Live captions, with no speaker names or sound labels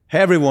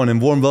Hey everyone and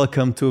warm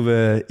welcome to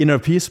the Inner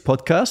Peace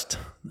Podcast.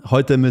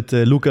 Heute mit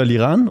Luca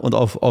Liran und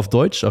auf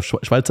Deutsch, auf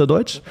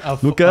Schweizerdeutsch.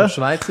 Luca, auf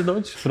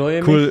Schweizerdeutsch,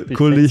 freue mich.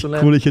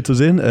 Cool, dich hier zu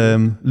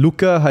sehen.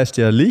 Luca heißt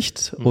ja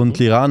Licht und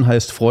Liran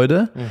heißt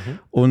Freude.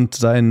 Und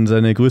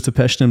seine größte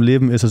Passion im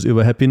Leben ist es,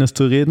 über Happiness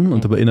zu reden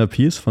und über Inner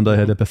Peace. Von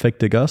daher der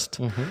perfekte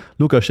Gast.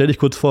 Luca, stell dich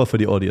kurz vor für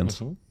die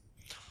Audience.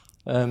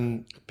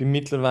 Ich bin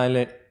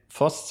mittlerweile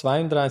fast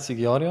 32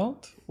 Jahre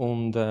alt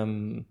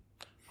und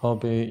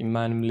habe in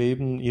meinem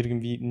Leben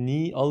irgendwie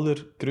nie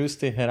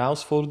allergrößte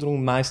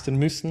Herausforderungen meistern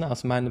müssen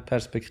aus meiner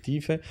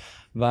Perspektive,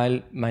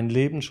 weil mein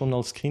Leben schon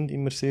als Kind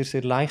immer sehr,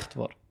 sehr leicht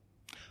war.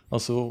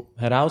 Also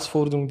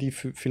Herausforderungen, die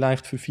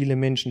vielleicht für viele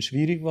Menschen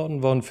schwierig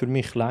waren, waren für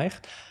mich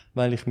leicht,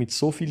 weil ich mit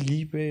so viel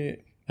Liebe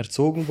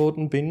erzogen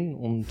worden bin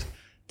und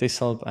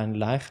deshalb ein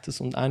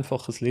leichtes und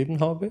einfaches Leben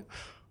habe.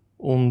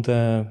 Und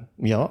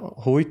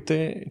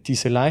heute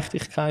diese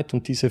Leichtigkeit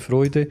und diese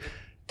Freude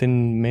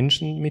den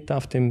Menschen mit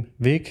auf dem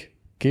Weg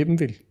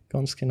geben will,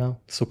 ganz genau.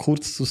 So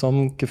kurz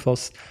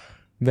zusammengefasst,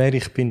 wer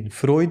ich bin.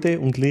 Freude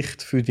und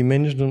Licht für die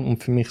Menschen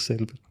und für mich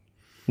selber.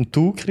 Und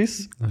du,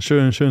 Chris?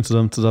 Schön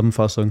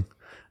Zusammenfassung.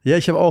 Ja,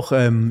 ich habe auch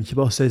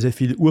sehr, sehr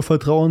viel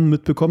Urvertrauen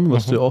mitbekommen,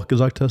 was du ja auch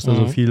gesagt hast.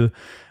 Also viel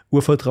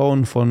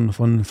Urvertrauen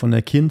von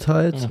der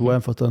Kindheit, wo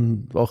einfach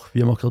dann auch,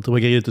 wir haben auch gerade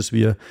darüber geredet, dass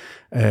wir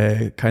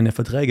keine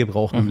Verträge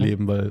brauchen im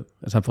Leben, weil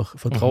es einfach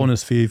Vertrauen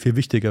ist viel, viel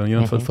wichtiger. Wenn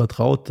jemand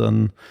vertraut,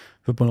 dann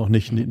wird man auch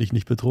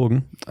nicht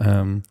betrogen.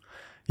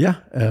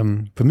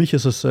 Für mich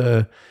ist es,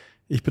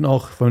 ich bin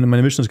auch,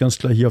 meine Mission ist ganz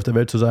klar, hier auf der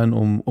Welt zu sein,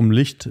 um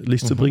Licht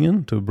zu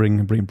bringen, to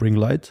bring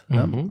light.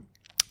 Ja.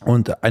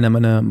 Und eine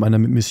meiner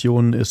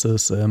Missionen ist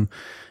es,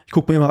 ich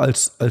gucke mir immer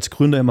als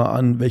Gründer immer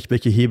an,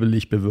 welche Hebel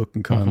ich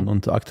bewirken kann.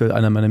 Und aktuell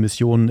einer meiner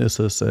Missionen ist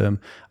es,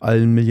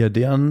 allen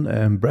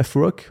Milliardären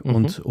Breathwork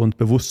und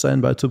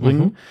Bewusstsein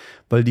beizubringen.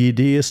 Weil die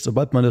Idee ist,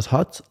 sobald man das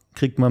hat,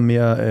 kriegt man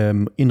mehr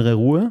innere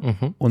Ruhe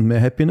und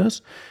mehr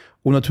Happiness.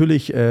 Und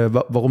natürlich,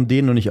 warum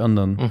denen und nicht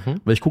anderen?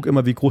 Weil ich gucke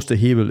immer, wie groß der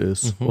Hebel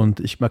ist.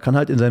 Und man kann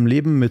halt in seinem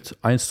Leben mit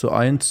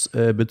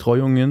 1:1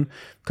 Betreuungen,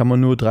 kann man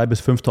nur 3.000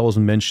 bis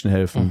 5.000 Menschen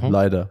helfen,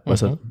 leider,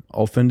 was halt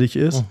aufwendig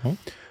ist.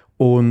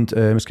 Und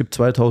es gibt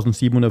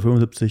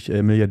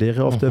 2.775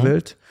 Milliardäre auf der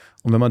Welt.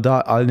 Und wenn man da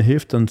allen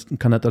hilft, dann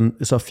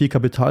ist auch viel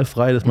Kapital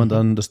frei, dass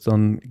das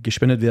dann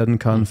gespendet werden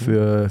kann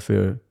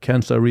für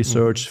Cancer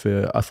Research,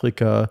 für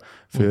Afrika,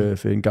 für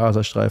den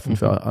Gazastreifen,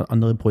 für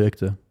andere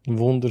Projekte.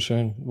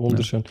 Wunderschön.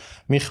 Ja.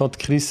 Mich hat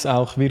Chris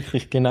auch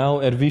wirklich genau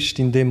erwischt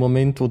in dem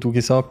Moment, wo du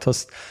gesagt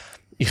hast,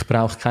 ich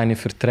brauche keine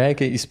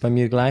Verträge, ist bei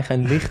mir gleich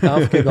ein Licht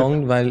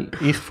aufgegangen, weil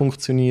ich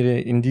funktioniere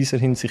in dieser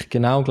Hinsicht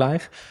genau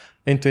gleich.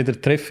 Entweder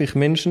treffe ich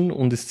Menschen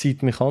und es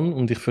zieht mich an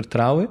und ich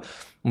vertraue,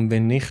 und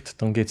wenn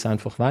nicht, dann geht's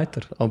einfach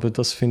weiter. Aber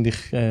das finde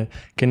ich,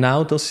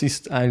 genau das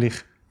ist eigentlich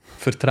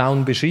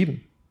Vertrauen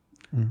beschrieben.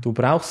 Du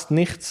brauchst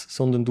nichts,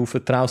 sondern du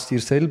vertraust dir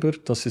selber,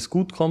 dass es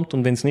gut kommt,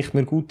 und wenn es nicht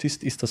mehr gut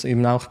ist, ist das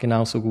eben auch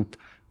genauso gut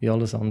wie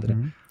alles andere.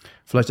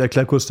 Vielleicht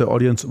erklär kurz der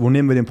Audience, wo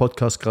nehmen wir den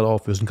Podcast gerade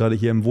auf? Wir sind gerade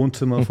hier im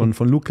Wohnzimmer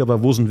von Luca,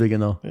 aber wo sind wir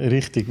genau?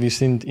 Richtig, wir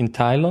sind in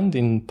Thailand,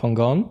 in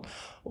Phangan,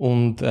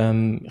 und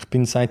ich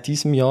bin seit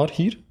diesem Jahr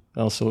hier,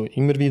 also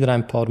immer wieder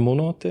ein paar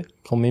Monate,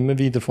 komme immer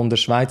wieder von der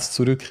Schweiz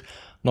zurück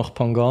nach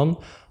Phangan,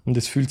 und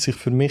es fühlt sich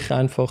für mich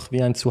einfach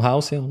wie ein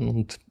Zuhause an,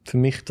 und für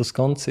mich das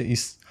Ganze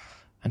ist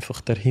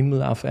einfach der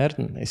Himmel auf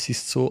Erden. Es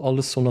ist so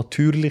alles so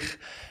natürlich,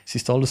 es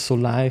ist alles so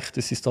leicht,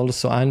 es ist alles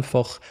so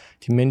einfach,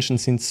 die Menschen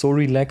sind so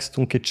relaxed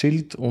und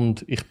gechillt,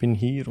 und ich bin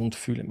hier und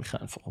fühle mich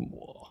einfach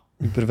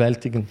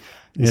überwältigend.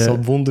 Es ist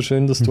halt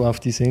wunderschön, dass du auf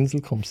diese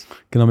Insel kommst.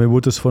 Genau, mir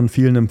wurde es von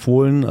vielen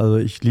empfohlen. Also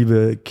ich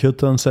liebe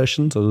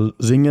Kirtan-Sessions, also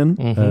Singen.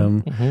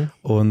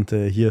 Und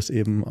hier ist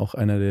eben auch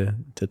einer der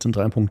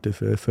zentralen Punkte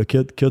für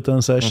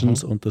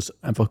Kirtan-Sessions. Und das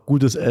einfach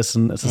gutes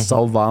Essen. Es ist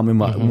sauwarm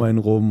immer um einen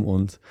rum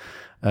und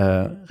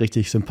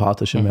richtig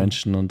sympathische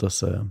Menschen. Und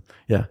das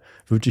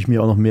wünsche ich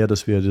mir auch noch mehr,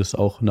 dass wir das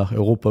auch nach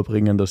Europa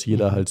bringen, dass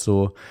jeder halt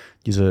so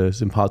diese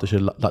sympathische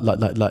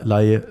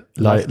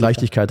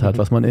Leichtigkeit hat,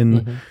 was man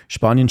in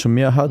Spanien schon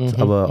mehr hat,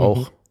 aber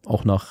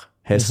auch nach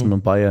Hessen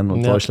und Bayern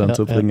und Deutschland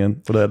zu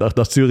bringen oder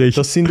nach Zürich.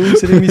 Das sind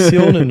unsere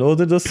Missionen,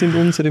 oder? Das sind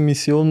unsere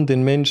Missionen,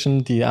 den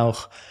Menschen, die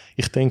auch,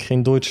 ich denke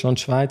in Deutschland,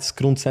 Schweiz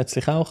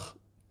grundsätzlich auch,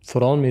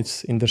 vor allem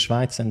jetzt in der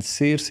Schweiz, ein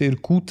sehr, sehr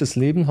gutes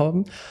Leben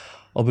haben,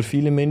 aber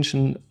viele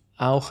Menschen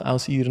auch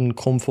aus ihren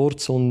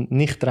Komfortzonen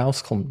nicht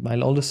rauskommen,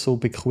 weil alles so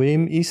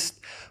bequem ist,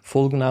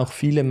 folgen auch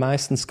viele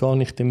meistens gar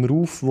nicht dem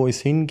Ruf, wo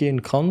es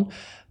hingehen kann,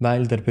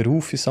 weil der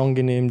Beruf ist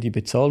angenehm, die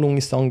Bezahlung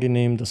ist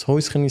angenehm, das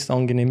Häuschen ist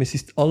angenehm, es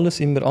ist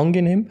alles immer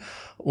angenehm,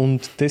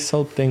 und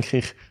deshalb denke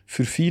ich,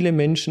 für viele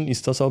Menschen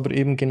ist das aber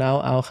eben genau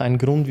auch ein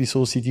Grund,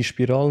 wieso sie die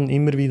Spiralen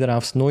immer wieder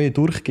aufs Neue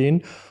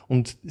durchgehen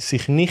und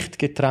sich nicht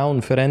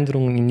getrauen,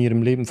 Veränderungen in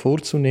ihrem Leben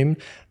vorzunehmen,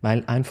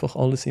 weil einfach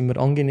alles immer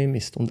angenehm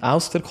ist. Und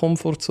aus der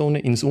Komfortzone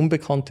ins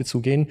Unbekannte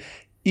zu gehen,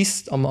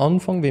 ist am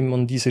Anfang, wenn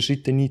man diese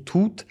Schritte nie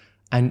tut,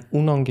 ein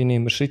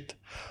unangenehmer Schritt.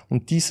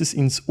 Und dieses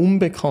ins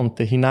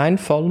Unbekannte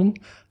hineinfallen,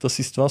 das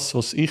ist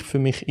was ich für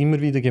mich immer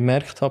wieder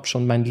gemerkt habe,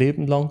 schon mein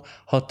Leben lang,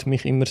 hat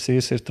mich immer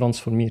sehr, sehr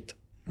transformiert.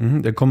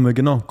 Dann kommen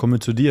wir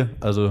zu dir.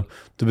 Also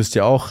du bist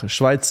ja auch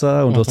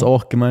Schweizer und du hast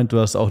auch gemeint, du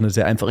hast auch eine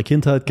sehr einfache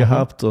Kindheit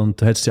gehabt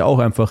und du hättest ja auch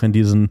einfach in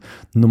diesen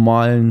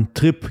normalen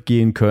Trip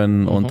gehen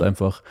können und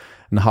einfach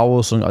ein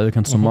Haus und alles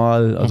ganz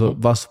normal. Also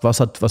was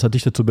hat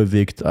dich dazu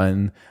bewegt,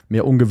 ein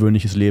mehr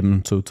ungewöhnliches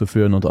Leben zu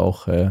führen und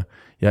auch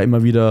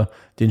immer wieder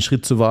den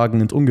Schritt zu wagen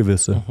ins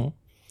Ungewisse?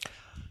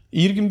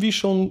 Irgendwie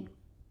schon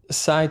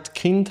seit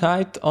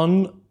Kindheit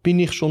an bin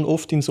ich schon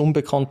oft ins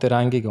Unbekannte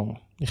reingegangen.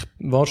 Ich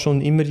war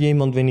schon immer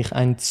jemand, wenn ich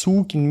einen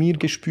Zug in mir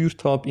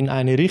gespürt habe in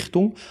eine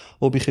Richtung,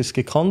 ob ich es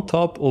gekannt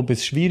habe, ob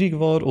es schwierig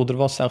war oder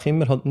was auch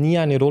immer, hat nie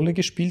eine Rolle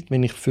gespielt.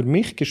 Wenn ich für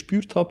mich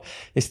gespürt habe,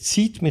 es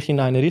zieht mich in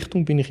eine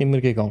Richtung, bin ich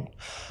immer gegangen.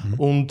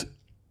 Und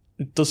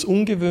das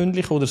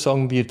Ungewöhnliche oder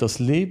sagen wir das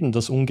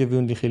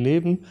ungewöhnliche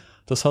Leben,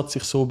 das hat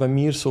sich so bei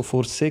mir so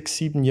vor 6,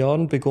 7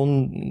 Jahren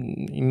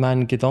begonnen, in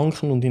meinen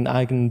Gedanken und in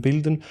eigenen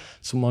Bildern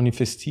zu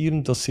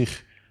manifestieren, dass ich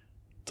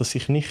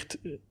nicht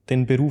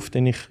den Beruf,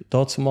 den ich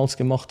damals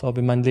gemacht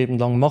habe, mein Leben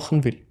lang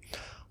machen will.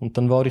 Und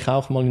dann war ich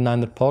auch mal in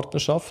einer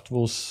Partnerschaft,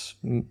 wo es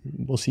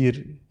ihr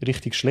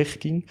richtig schlecht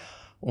ging.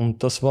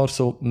 Und das war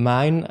so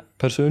mein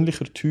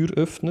persönlicher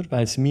Türöffner,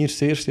 weil es mir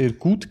sehr, sehr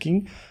gut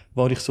ging,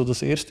 war ich so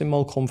das erste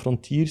Mal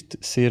konfrontiert,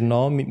 sehr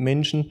nah mit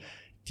Menschen,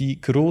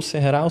 die große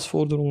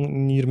Herausforderungen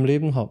in ihrem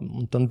Leben haben.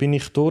 Und dann bin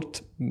ich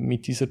dort,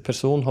 mit dieser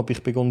Person habe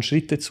ich begonnen,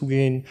 Schritte zu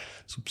gehen,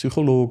 zu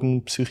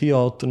Psychologen,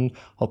 Psychiatern,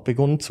 habe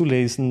begonnen zu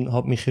lesen,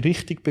 habe mich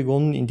richtig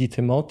begonnen, in die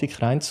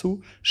Thematik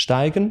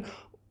reinzusteigen.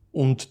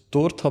 Und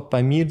dort hat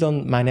bei mir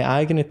dann meine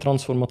eigene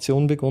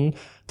Transformation begonnen,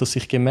 dass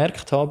ich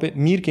gemerkt habe,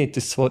 mir geht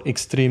es zwar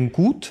extrem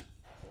gut,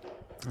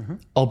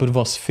 aber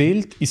was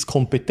fehlt, ist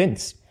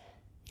Kompetenz.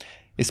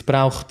 Es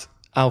braucht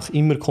auch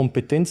immer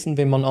Kompetenzen,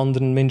 wenn man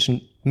anderen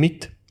Menschen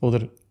mit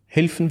oder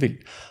helfen will.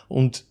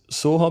 Und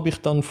so habe ich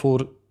dann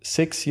vor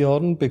 6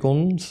 Jahren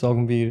begonnen,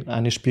 sagen wir,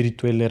 eine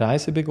spirituelle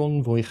Reise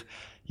begonnen, wo ich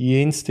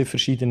jenste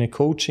verschiedene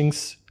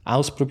Coachings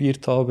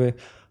ausprobiert habe,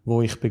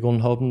 wo ich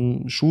begonnen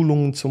habe,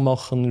 Schulungen zu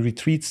machen,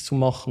 Retreats zu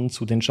machen,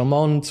 zu den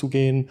Schamanen zu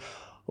gehen.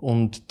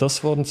 Und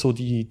das waren so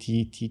die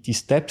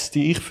Steps,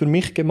 die ich für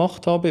mich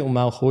gemacht habe, um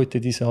auch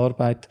heute diese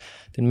Arbeit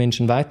den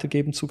Menschen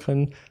weitergeben zu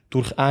können.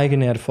 Durch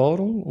eigene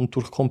Erfahrung und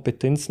durch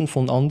Kompetenzen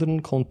von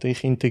anderen konnte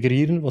ich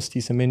integrieren, was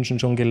diese Menschen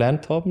schon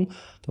gelernt haben,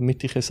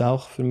 damit ich es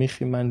auch für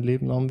mich in mein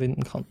Leben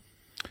anwenden kann.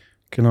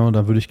 Genau,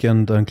 da würde ich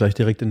gerne dann gleich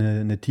direkt in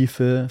eine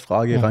tiefe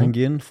Frage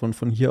reingehen von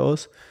hier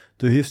aus.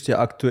 Du hilfst ja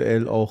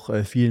aktuell auch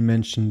vielen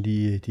Menschen,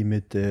 die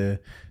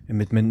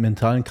mit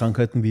mentalen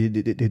Krankheiten wie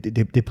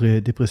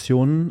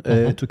Depressionen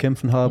zu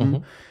kämpfen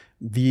haben.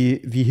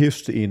 Wie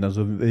hilfst du ihnen?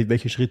 Also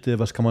welche Schritte,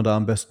 was kann man da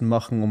am besten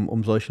machen,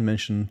 um solchen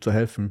Menschen zu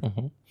helfen?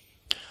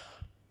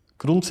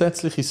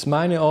 Grundsätzlich ist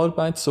meine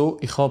Arbeit so,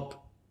 ich habe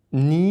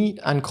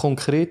nie ein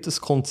konkretes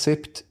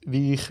Konzept,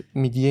 wie ich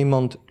mit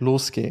jemand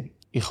losgehe.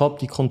 Ich habe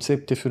die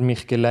Konzepte für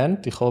mich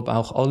gelernt, ich habe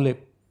auch alle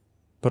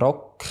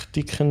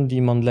Praktiken, die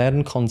man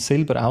lernen kann,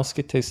 selber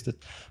ausgetestet.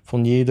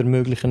 Von jeder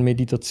möglichen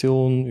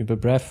Meditation, über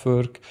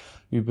Breathwork,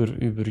 über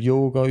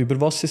Yoga,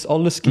 über was es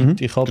alles gibt.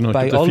 Ich habe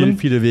bei allem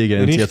viele Wege,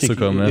 ins Jetzt zu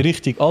kommen. Ja.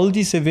 Richtig, all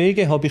diese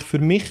Wege habe ich für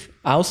mich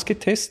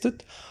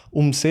ausgetestet,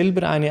 um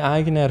selber eine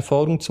eigene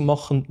Erfahrung zu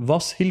machen,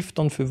 was hilft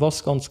dann für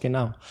was ganz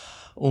genau.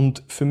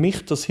 Und für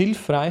mich das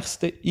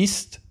Hilfreichste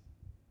ist,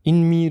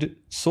 in mir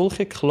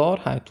solche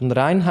Klarheit und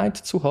Reinheit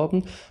zu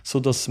haben, so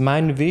dass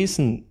mein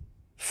Wesen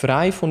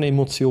frei von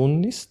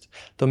Emotionen ist,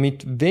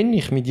 damit, wenn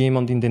ich mit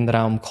jemand in den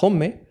Raum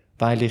komme,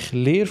 weil ich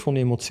leer von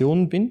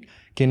Emotionen bin,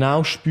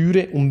 genau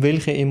spüre, um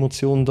welche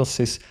Emotionen das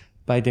es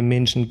bei dem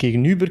Menschen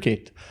gegenüber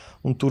geht.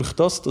 Und durch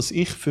das, dass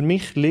ich für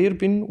mich leer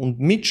bin und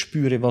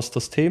mitspüre, was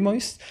das Thema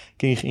ist,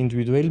 gehe ich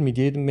individuell mit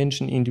jedem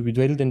Menschen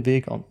individuell den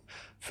Weg an.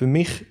 Für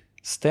mich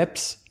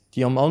Steps,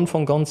 die am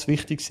Anfang ganz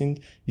wichtig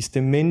sind, ist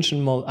dem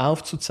Menschen mal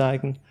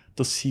aufzuzeigen,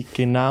 dass sie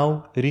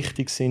genau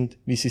richtig sind,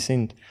 wie sie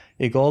sind.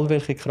 Egal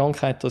welche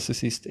Krankheit das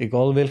es ist,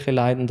 egal welche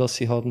Leiden das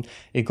sie haben,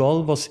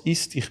 egal was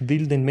ist, ich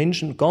will den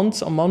Menschen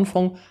ganz am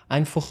Anfang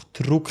einfach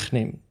Druck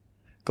nehmen.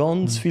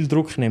 Ganz viel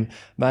Druck nehmen.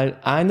 Weil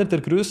einer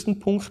der größten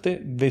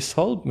Punkte,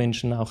 weshalb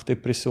Menschen auch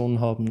Depressionen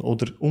haben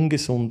oder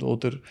ungesund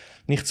oder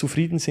nicht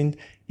zufrieden sind,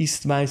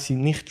 ist, weil sie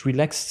nicht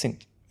relaxed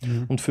sind.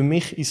 Und für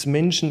mich ist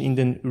Menschen in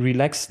den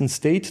relaxten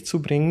State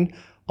zu bringen,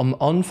 am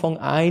Anfang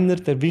einer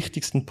der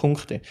wichtigsten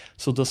Punkte,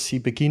 so dass sie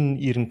beginnen,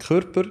 ihren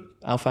Körper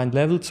auf ein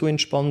Level zu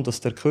entspannen,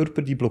 dass der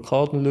Körper die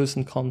Blockaden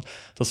lösen kann,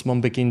 dass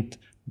man beginnt,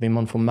 wenn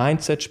man vom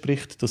Mindset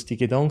spricht, dass die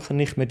Gedanken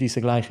nicht mehr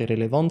diese gleiche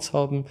Relevanz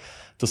haben,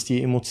 dass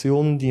die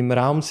Emotionen, die im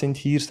Raum sind,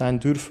 hier sein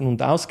dürfen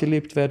und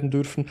ausgelebt werden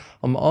dürfen.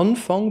 Am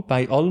Anfang,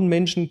 bei allen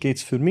Menschen, geht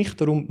es für mich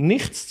darum,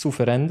 nichts zu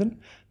verändern.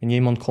 Wenn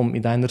jemand kommt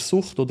mit einer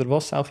Sucht oder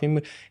was auch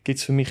immer, geht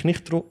es für mich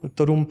nicht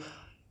darum,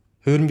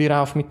 hören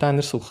wir auf mit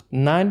deiner Sucht.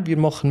 Nein, wir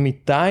machen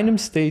mit deinem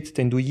State,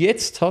 den du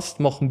jetzt hast,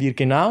 machen wir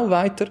genau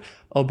weiter,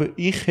 aber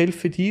ich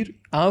helfe dir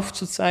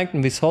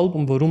aufzuzeigen, weshalb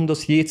und warum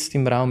das jetzt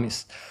im Raum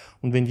ist.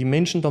 Und wenn die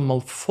Menschen dann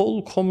mal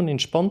vollkommen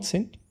entspannt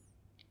sind,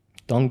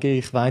 Dann gehe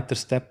ich weiter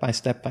Step by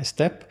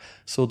Step,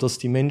 so dass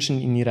die Menschen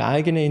in ihre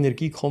eigene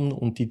Energie kommen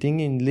und die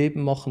Dinge im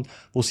Leben machen,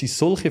 wo sie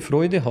solche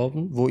Freude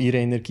haben, wo ihre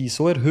Energie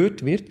so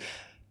erhöht wird,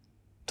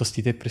 dass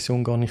die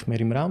Depression gar nicht mehr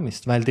im Raum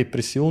ist. Weil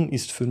Depression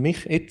ist für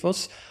mich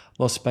etwas,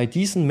 was bei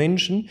diesen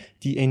Menschen,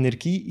 die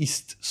Energie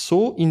ist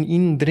so in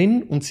ihnen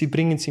drin und sie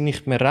bringen sie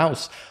nicht mehr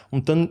raus.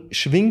 Und dann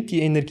schwingt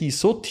die Energie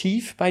so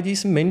tief bei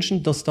diesen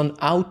Menschen, dass dann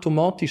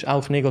automatisch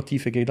auch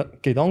negative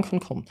Gedanken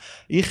kommen.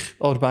 Ich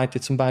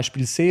arbeite zum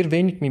Beispiel sehr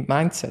wenig mit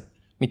Mindset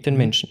mit den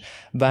Menschen,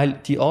 weil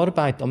die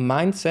Arbeit am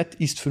Mindset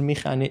ist für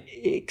mich eine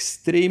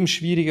extrem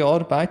schwierige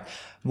Arbeit,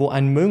 wo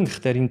ein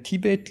Mönch, der in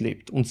Tibet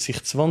lebt und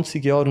sich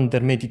 20 Jahren der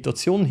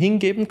Meditation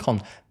hingeben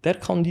kann, der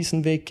kann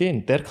diesen Weg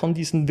gehen, der kann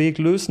diesen Weg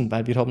lösen,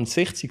 weil wir haben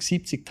 60,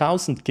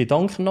 70.000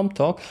 Gedanken am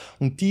Tag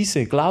und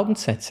diese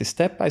Glaubenssätze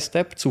Step by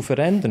Step zu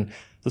verändern,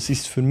 das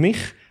ist für mich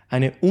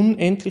eine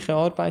unendliche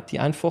Arbeit, die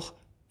einfach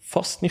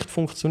fast nicht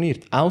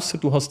funktioniert, außer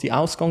du hast die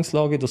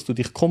Ausgangslage, dass du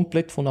dich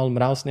komplett von allem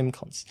rausnehmen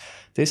kannst.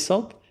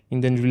 Deshalb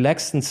in den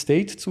relaxten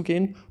State zu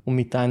gehen und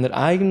mit deiner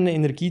eigenen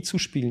Energie zu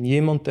spielen.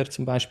 Jemand, der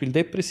zum Beispiel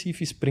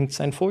depressiv ist, bringt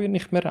sein Feuer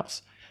nicht mehr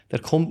raus. Der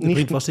kommt nicht,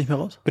 bringt was nicht mehr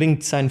raus?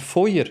 Bringt sein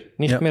Feuer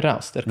nicht mehr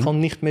raus. Der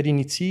kann nicht mehr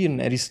initiieren.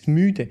 Er ist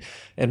müde.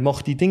 Er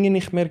macht die Dinge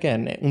nicht mehr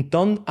gerne. Und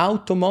dann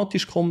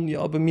automatisch kommen,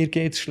 ja, aber mir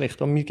geht's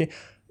schlecht,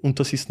 und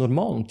das ist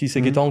normal. Und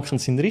diese Gedanken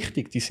sind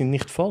richtig, die sind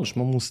nicht falsch.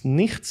 Man muss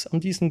nichts an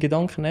diesen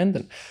Gedanken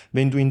ändern.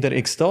 Wenn du in der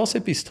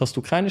Ekstase bist, hast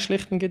du keine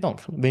schlechten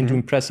Gedanken. Wenn du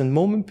im Present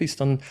Moment bist,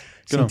 dann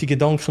sind die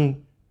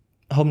Gedanken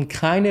haben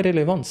keine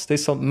Relevanz.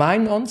 Deshalb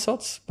mein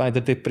Ansatz bei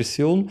der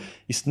Depression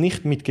ist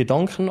nicht mit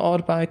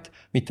Gedankenarbeit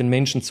mit den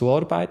Menschen zu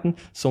arbeiten,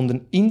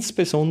 sondern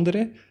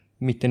insbesondere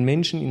mit den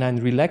Menschen in einen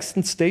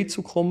relaxten State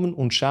zu kommen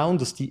und schauen,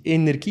 dass die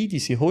Energie, die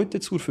sie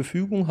heute zur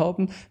Verfügung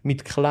haben,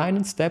 mit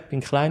kleinen Steps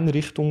in kleinen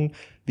Richtungen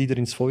wieder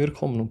ins Feuer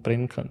kommen und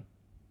brennen können.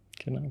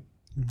 Genau.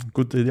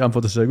 Gut, die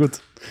Antwort ist sehr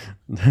gut.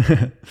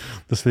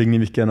 Deswegen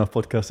nehme ich gerne auf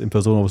Podcast in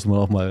Person, wo man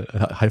auch mal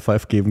High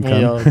Five geben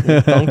kann. Ja,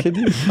 danke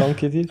dir.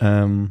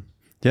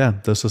 Ja,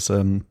 das ist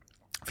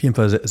auf jeden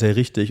Fall sehr, sehr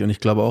richtig. Und ich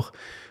glaube auch,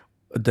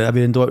 da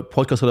wir den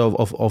Podcast heute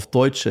auf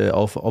Deutsch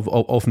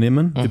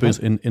aufnehmen, übrigens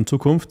in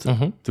Zukunft,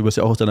 du wirst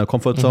ja auch aus deiner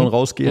Comfortzone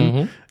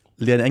rausgehen,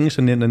 lernen Englisch,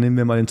 dann nehmen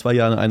wir mal in 2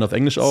 Jahren einen auf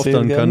Englisch auf, sehr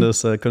dann können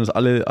das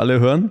alle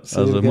hören.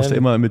 Sehr also musst du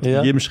immer mit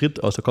jedem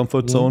Schritt aus der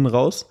Comfortzone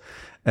raus.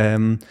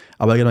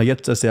 Aber genau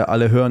jetzt, dass ja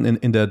alle hören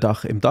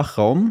im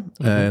Dachraum,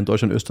 in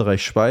Deutschland,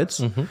 Österreich,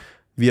 Schweiz,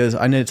 wir ist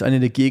eine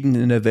der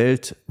Gegenden in der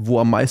Welt, wo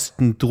am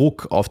meisten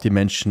Druck auf die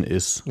Menschen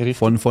ist.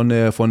 Von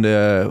der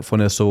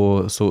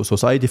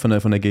Society, von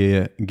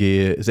der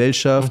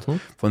Gesellschaft,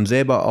 von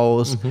selber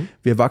aus.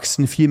 Wir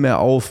wachsen viel mehr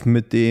auf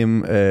mit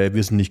dem,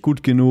 wir sind nicht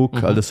gut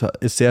genug. Also das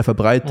ist sehr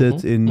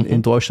verbreitet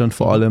in Deutschland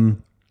vor allem.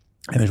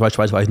 In der Schweiz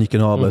weiß ich nicht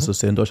genau, aber es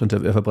ist sehr in Deutschland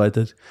sehr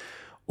verbreitet.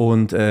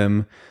 Und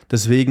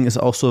deswegen ist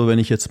auch so, wenn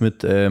ich jetzt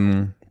mit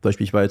zum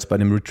Beispiel, ich war jetzt bei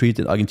einem Retreat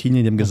in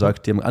Argentinien, die haben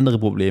gesagt, die haben andere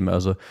Probleme.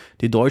 Also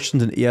die Deutschen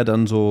sind eher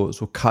dann so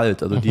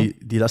kalt, also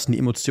die lassen die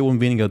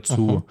Emotionen weniger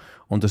zu.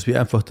 Und dass wir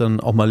einfach dann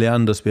auch mal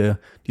lernen, dass wir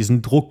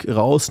diesen Druck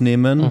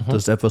rausnehmen.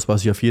 Das ist etwas,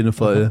 was ich auf jeden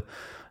Fall,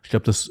 ich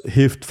glaube, das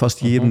hilft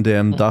fast jedem, der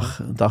im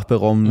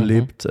Dachraum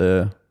lebt.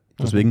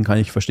 Deswegen kann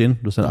ich verstehen,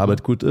 dass deine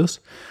Arbeit gut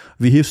ist.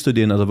 Wie hilfst du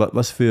denen? Also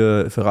was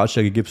für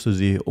Ratschläge gibst du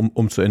sie,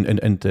 um zu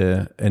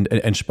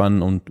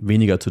entspannen und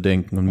weniger zu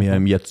denken und mehr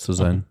im Jetzt zu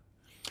sein?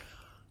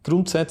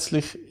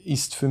 Grundsätzlich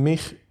ist für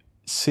mich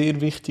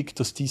sehr wichtig,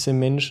 dass diese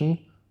Menschen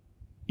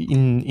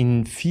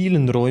in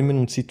vielen Räumen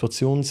und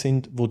Situationen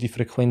sind, wo die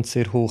Frequenz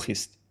sehr hoch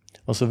ist.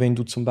 Also wenn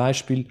du zum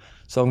Beispiel,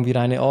 sagen wir,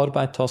 eine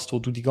Arbeit hast, wo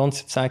du die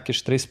ganze Zeit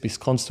gestresst bist,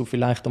 kannst du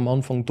vielleicht am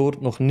Anfang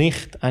dort noch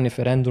nicht eine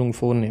Veränderung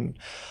vornehmen.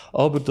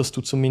 Aber dass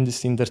du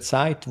zumindest in der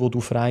Zeit, wo du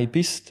frei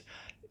bist,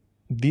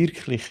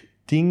 wirklich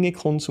Dinge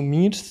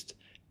konsumierst,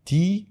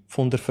 die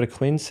von der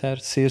Frequenz her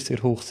sehr,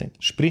 sehr hoch sind.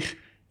 Sprich,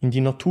 in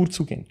die Natur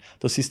zu gehen.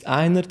 Das ist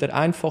einer der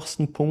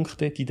einfachsten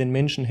Punkte, die den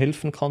Menschen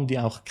helfen kann, die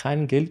auch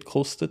kein Geld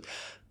kostet,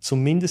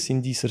 zumindest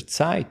in dieser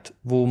Zeit,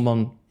 wo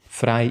man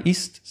frei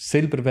ist,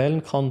 selber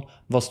wählen kann,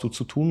 was du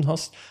zu tun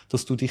hast,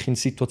 dass du dich in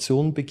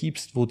Situationen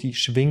begibst, wo die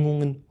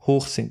Schwingungen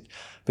hoch sind.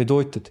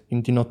 Bedeutet,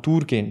 in die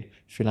Natur gehen,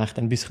 vielleicht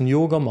ein bisschen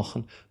Yoga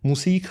machen,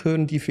 Musik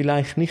hören, die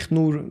vielleicht nicht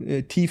nur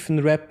tiefen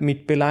Rap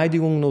mit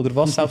Beleidigungen oder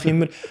was auch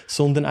immer,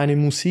 sondern eine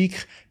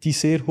Musik, die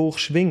sehr hoch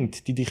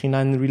schwingt, die dich in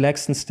einen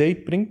relaxten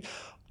State bringt.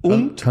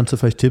 Und kannst du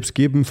vielleicht Tipps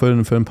geben für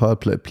ein paar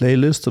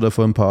Playlists oder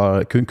für ein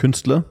paar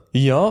Künstler?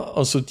 Ja,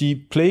 also die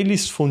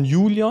Playlist von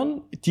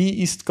Julian,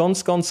 die ist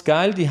ganz, ganz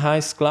geil. Die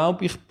heißt,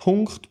 glaube ich,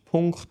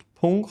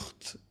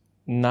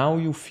 Now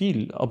You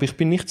Feel. Aber ich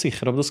bin nicht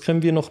sicher, aber das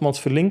können wir nochmals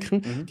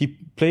verlinken. Die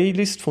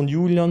Playlist von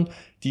Julian,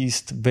 die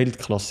ist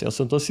Weltklasse.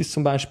 Also das ist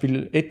zum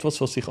Beispiel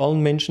etwas, was ich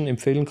allen Menschen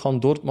empfehlen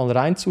kann, dort mal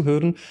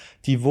reinzuhören.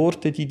 Die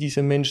Worte, die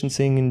diese Menschen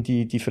singen,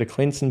 die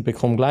Frequenzen,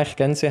 bekommen gleich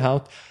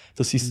Gänsehaut.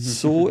 Das ist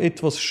so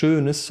etwas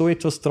Schönes, so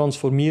etwas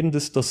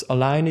Transformierendes, dass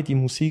alleine die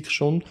Musik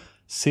schon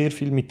sehr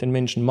viel mit den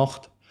Menschen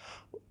macht.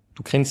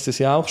 Du kennst es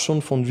ja auch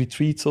schon von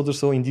Retreats oder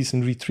so. In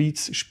diesen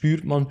Retreats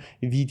spürt man,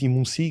 wie die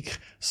Musik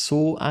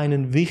so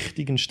einen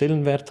wichtigen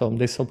Stellenwert hat.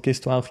 Deshalb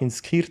gehst du auch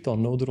ins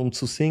Kirtan, oder? Um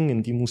zu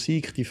singen. Die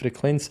Musik, die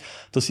Frequenz,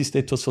 das ist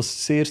etwas,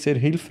 was sehr, sehr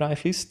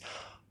hilfreich ist.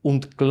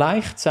 Und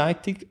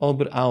gleichzeitig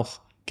aber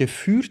auch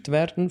geführt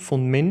werden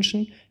von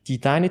Menschen,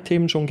 die deine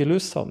Themen schon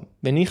gelöst haben.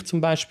 Wenn ich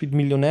zum Beispiel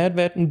Millionär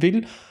werden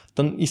will,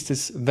 dann ist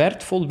es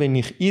wertvoll, wenn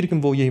ich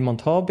irgendwo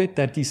jemand habe,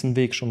 der diesen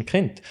Weg schon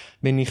kennt.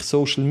 Wenn ich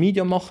Social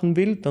Media machen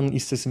will, dann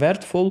ist es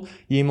wertvoll,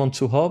 jemand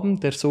zu haben,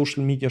 der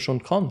Social Media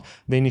schon kann.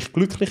 Wenn ich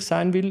glücklich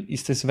sein will,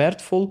 ist es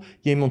wertvoll,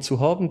 jemand zu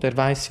haben, der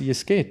weiß, wie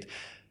es geht.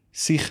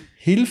 Sich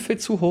Hilfe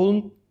zu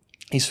holen,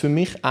 ist für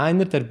mich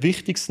einer der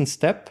wichtigsten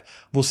Steps,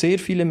 wo sehr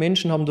viele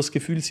Menschen haben das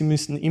Gefühl, sie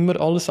müssen immer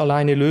alles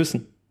alleine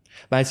lösen.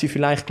 Weil sie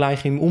vielleicht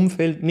gleich im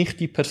Umfeld nicht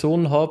die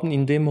Personen haben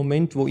in dem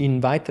Moment, wo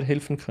ihnen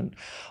weiterhelfen können.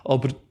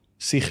 Aber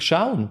sich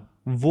schauen,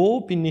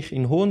 wo bin ich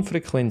in hohen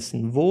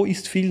Frequenzen, wo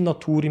ist viel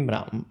Natur im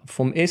Raum,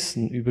 vom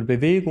Essen, über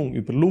Bewegung,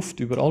 über Luft,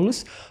 über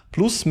alles,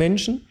 plus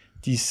Menschen,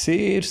 die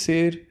sehr,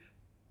 sehr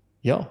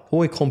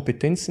hohe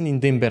Kompetenzen in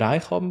dem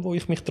Bereich haben, wo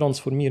ich mich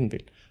transformieren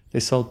will.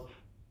 Deshalb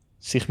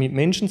sich mit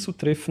Menschen zu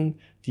treffen,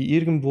 die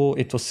irgendwo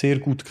etwas sehr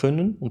gut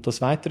können und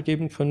das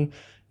weitergeben können,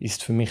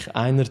 ist für mich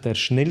einer der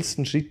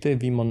schnellsten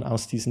Schritte, wie man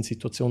aus diesen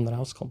Situationen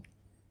rauskommt.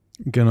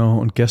 Genau,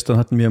 und gestern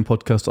hatten wir im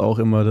Podcast auch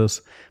immer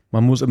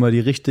man muss immer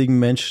die richtigen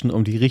Menschen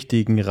um die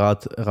richtigen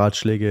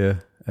Ratschläge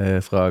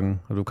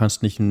fragen. Also du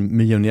kannst nicht einen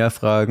Millionär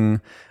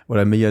fragen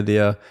oder einen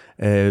Milliardär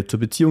zu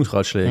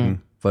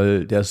Beziehungsratschlägen,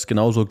 weil der ist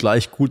genauso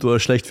gleich gut oder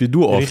schlecht wie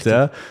du oft,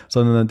 ja,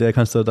 sondern der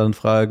kannst du dann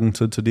fragen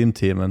zu den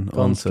Themen.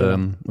 Und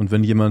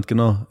wenn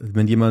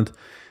jemand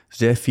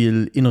sehr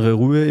viel innere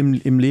Ruhe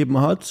im Leben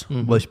hat,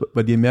 was ich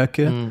bei dir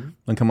merke,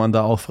 dann kann man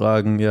da auch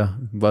fragen, ja,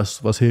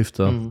 was hilft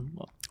da?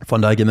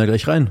 Von daher gehen wir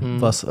gleich rein.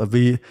 Was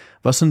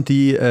sind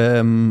die,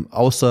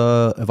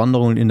 außer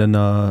Wanderungen in der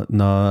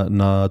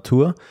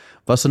Natur,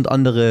 was sind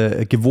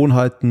andere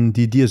Gewohnheiten,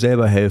 die dir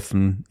selber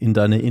helfen, in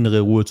deine innere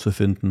Ruhe zu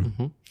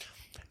finden?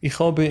 Ich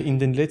habe in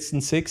den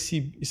letzten 6,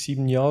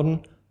 7 Jahren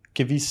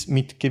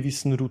mit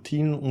gewissen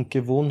Routinen und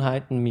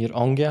Gewohnheiten mir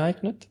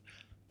angeeignet,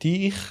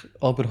 die ich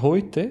aber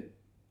heute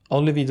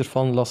alle wieder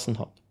fallen lassen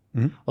habe.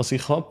 Also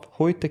ich habe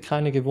heute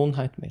keine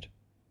Gewohnheit mehr.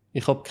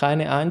 Ich habe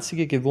keine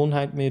einzige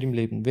Gewohnheit mehr im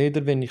Leben.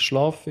 Weder wenn ich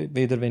schlafe,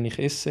 weder wenn ich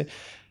esse,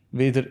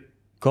 weder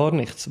gar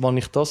nichts. Wann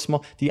ich das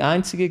mache. Die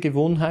einzige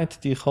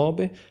Gewohnheit, die ich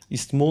habe,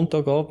 ist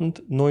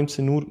Montagabend,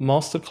 19 Uhr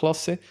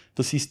Masterklasse.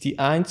 Das ist die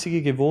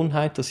einzige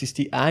Gewohnheit, das ist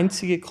die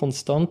einzige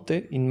Konstante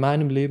in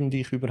meinem Leben,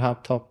 die ich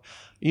überhaupt habe.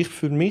 Ich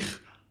für mich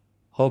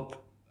habe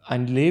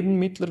ein Leben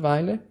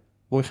mittlerweile,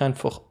 wo ich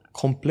einfach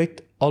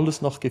komplett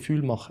alles nach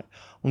Gefühl mache.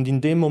 Und in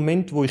dem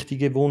Moment, wo ich die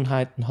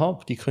Gewohnheiten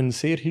habe, die können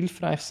sehr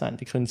hilfreich sein,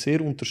 die können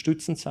sehr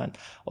unterstützend sein.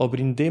 Aber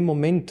in dem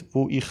Moment,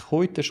 wo ich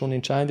heute schon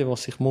entscheide,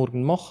 was ich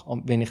morgen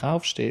mache, wenn ich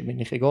aufstehe, wenn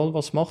ich egal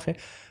was mache,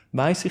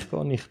 weiß ich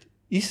gar nicht,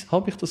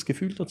 habe ich das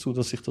Gefühl dazu,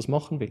 dass ich das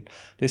machen will.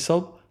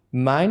 Deshalb,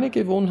 meine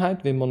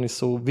Gewohnheit, wenn man es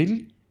so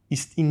will,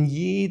 ist in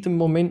jedem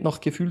Moment nach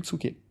Gefühl zu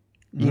geben.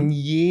 In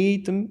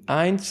jedem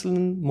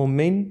einzelnen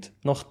Moment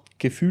nach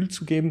Gefühl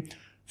zu geben,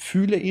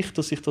 fühle ich,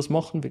 dass ich das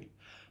machen will.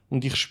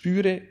 Und ich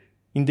spüre,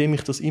 indem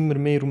ich das immer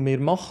mehr und mehr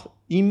mache,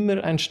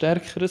 immer ein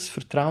stärkeres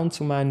Vertrauen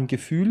zu meinem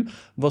Gefühl,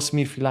 was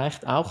mir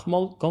vielleicht auch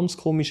mal ganz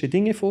komische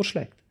Dinge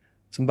vorschlägt.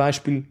 Zum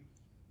Beispiel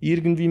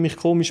irgendwie mich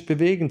komisch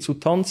bewegen, zu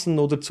tanzen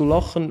oder zu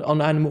lachen an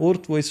einem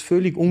Ort, wo es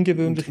völlig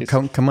ungewöhnlich ist.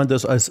 Kann man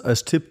das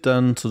als Tipp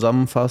dann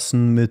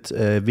zusammenfassen mit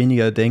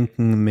weniger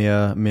denken,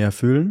 mehr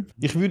fühlen?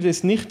 Ich würde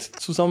es nicht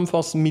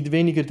zusammenfassen mit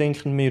weniger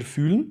denken, mehr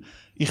fühlen.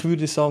 Ich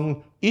würde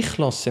sagen, ich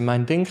lasse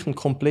mein Denken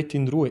komplett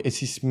in Ruhe.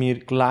 Es ist mir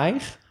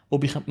gleich,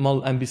 ob ich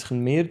mal ein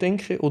bisschen mehr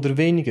denke oder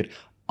weniger.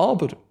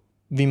 Aber,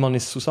 wie man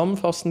es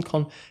zusammenfassen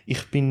kann,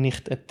 ich bin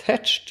nicht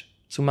attached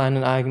zu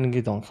meinen eigenen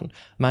Gedanken.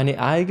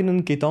 Meine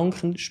eigenen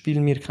Gedanken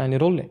spielen mir keine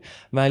Rolle,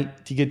 weil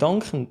die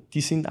Gedanken,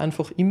 die sind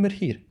einfach immer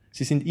hier.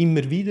 Sie sind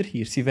immer wieder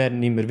hier. Sie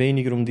werden immer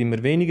weniger und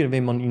immer weniger,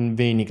 wenn man ihnen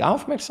wenig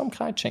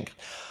Aufmerksamkeit schenkt.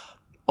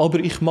 Aber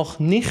ich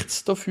mache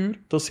nichts dafür,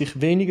 dass ich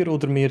weniger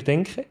oder mehr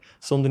denke,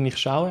 sondern ich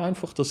schaue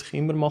einfach, dass ich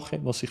immer mache,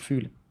 was ich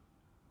fühle.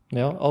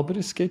 Ja, aber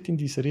es geht in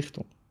diese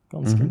Richtung.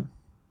 Ganz genau.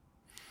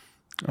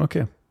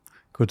 Okay,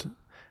 gut.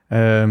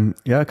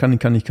 Ja, kann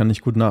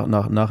ich gut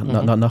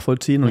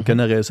nachvollziehen. Und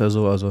generell ist ja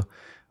so, also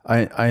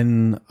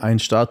ein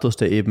Status,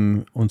 der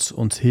eben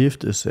uns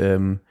hilft, ist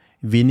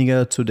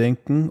weniger zu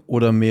denken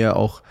oder mehr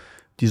auch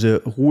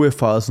diese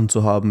Ruhephasen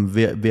zu haben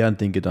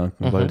während den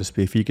Gedanken, weil das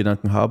wir viel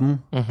Gedanken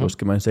haben, du hast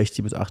gemeint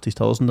 60.000 bis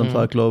 80.000 am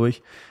Tag, glaube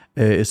ich,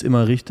 ist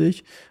immer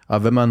richtig.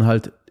 Aber wenn man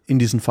halt in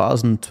diesen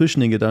Phasen zwischen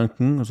den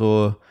Gedanken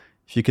so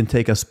you can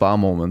take a spa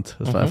moment,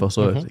 dass man einfach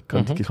so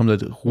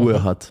komplett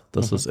Ruhe hat,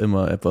 das ist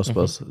immer etwas,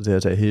 was sehr,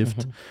 sehr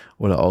hilft.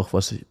 Oder auch,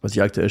 was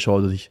ich aktuell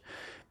schaue, dass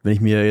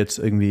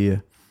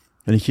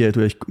wenn ich hier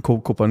durch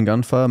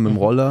Kopangan fahre mit dem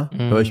Roller,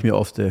 höre ich mir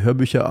oft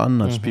Hörbücher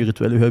an, also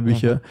spirituelle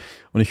Hörbücher.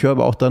 Und ich höre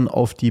aber auch dann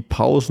auf die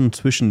Pausen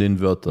zwischen den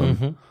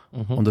Wörtern.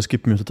 Und das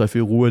gibt mir total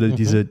viel Ruhe,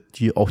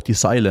 die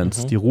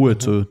Silence, die Ruhe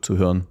zu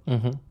hören.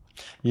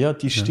 Ja,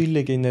 die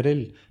Stille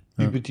generell.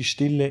 Ja. Über die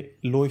Stille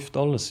läuft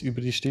alles. Über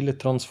die Stille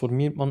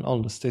transformiert man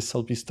alles.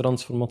 Deshalb ist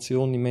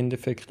Transformation im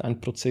Endeffekt ein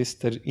Prozess,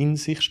 der in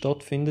sich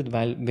stattfindet,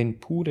 weil wenn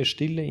pure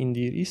Stille in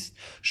dir ist,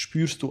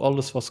 spürst du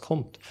alles, was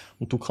kommt.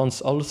 Und du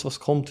kannst alles, was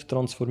kommt,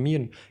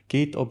 transformieren.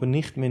 Geht aber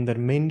nicht, wenn der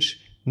Mensch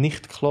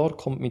nicht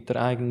klarkommt mit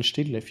der eigenen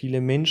Stille. Viele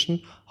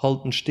Menschen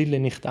halten Stille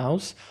nicht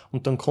aus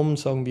und dann kommen,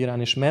 sagen wir,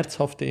 eine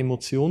schmerzhafte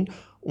Emotion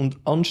und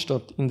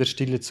anstatt in der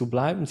Stille zu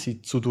bleiben,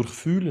 sie zu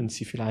durchfühlen,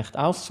 sie vielleicht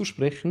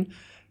auszusprechen,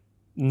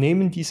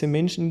 nehmen diese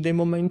Menschen in dem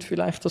Moment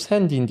vielleicht das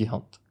Handy in die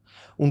Hand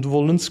und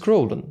wollen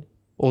scrollen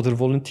oder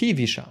wollen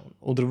TV schauen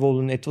oder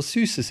wollen etwas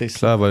Süßes essen.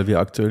 Klar, weil wir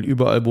aktuell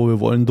überall, wo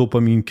wir wollen,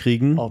 Dopamin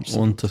kriegen.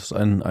 Absolut. Und das ist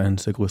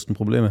eines der größten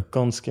Probleme.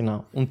 Ganz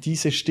genau. Und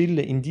diese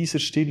Stille, in dieser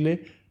Stille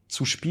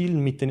zu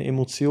spielen mit den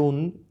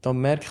Emotionen, da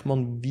merkt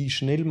man, wie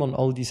schnell man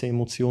all diese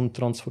Emotionen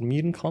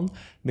transformieren kann,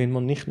 wenn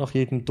man nicht nach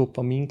jedem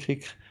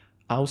Dopaminkick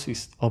aus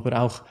ist.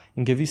 Aber auch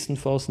in gewissen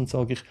Phasen,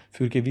 sage ich,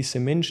 für gewisse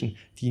Menschen,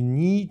 die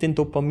nie den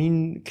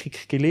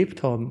Dopaminkick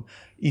gelebt haben,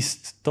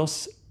 ist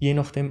das je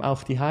nachdem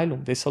auch die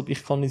Heilung. Deshalb,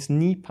 ich kann es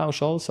nie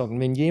pauschal sagen.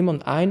 Wenn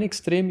jemand ein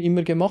Extrem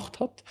immer gemacht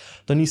hat,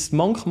 dann ist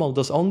manchmal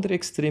das andere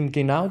Extrem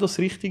genau das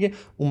Richtige,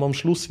 um am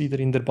Schluss wieder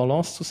in der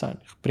Balance zu sein.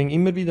 Ich bringe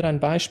immer wieder ein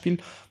Beispiel,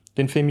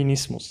 den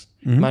Feminismus.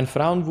 Ich meine,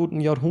 Frauen wurden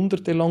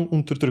jahrhundertelang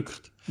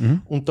unterdrückt.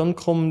 Und dann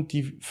kommen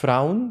die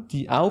Frauen,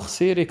 die auch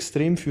sehr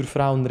extrem für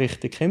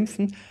Frauenrechte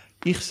kämpfen.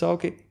 Ich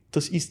sage,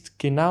 das ist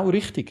genau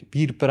richtig.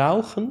 Wir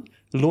brauchen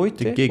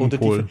Leute,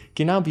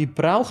 wir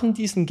brauchen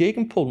diesen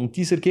Gegenpol. Und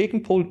dieser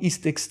Gegenpol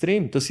ist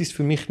extrem. Das ist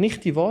für mich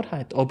nicht die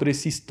Wahrheit, aber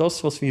es ist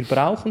das, was wir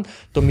brauchen,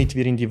 damit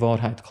wir in die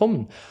Wahrheit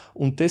kommen.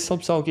 Und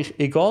deshalb sage ich,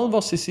 egal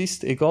was es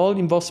ist, egal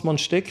in was man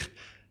steckt,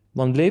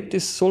 man lebt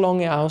es so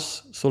lange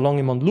aus,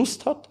 solange man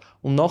Lust hat.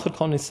 Und nachher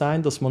kann es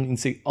sein, dass man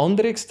ins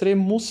andere Extrem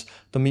muss,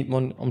 damit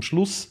man am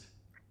Schluss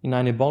in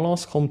eine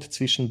Balance kommt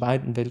zwischen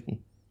beiden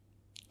Welten.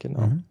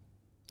 Genau.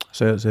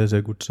 Sehr, sehr,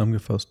 sehr gut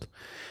zusammengefasst.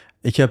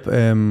 Ich habe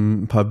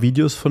ein paar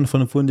Videos von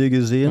dir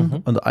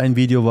gesehen und ein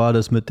Video war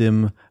das mit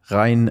dem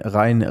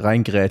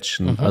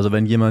reingrätschen. Also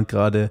wenn jemand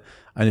gerade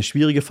eine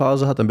schwierige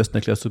Phase hat, am besten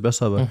erklärst du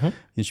besser, aber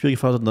eine schwierige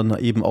Phase hat, dann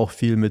eben auch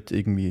viel mit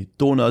irgendwie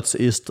Donuts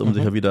isst, um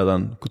sich ja wieder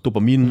dann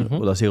Dopamin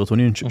oder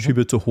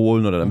Serotonin-Schübe zu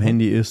holen oder am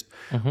Handy isst.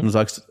 Und du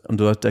sagst, und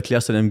du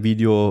erklärst dann im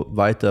Video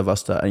weiter,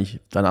 was da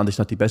eigentlich deiner Ansicht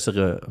nach die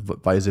bessere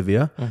Weise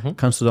wäre.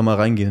 Kannst du da mal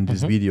reingehen in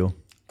dieses Video?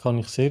 Kann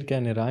ich sehr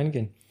gerne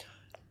reingehen.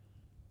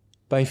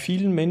 Bei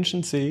vielen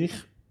Menschen sehe ich,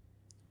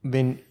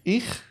 wenn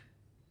ich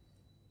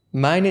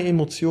meine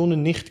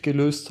Emotionen nicht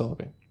gelöst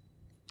habe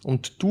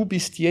und du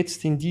bist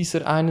jetzt in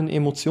dieser einen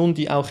Emotion,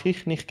 die auch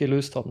ich nicht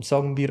gelöst habe,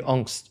 sagen wir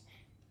Angst,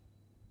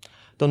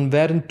 dann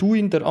während du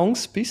in der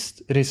Angst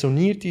bist,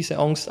 resoniert diese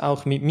Angst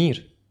auch mit mir.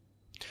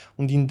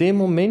 Und in dem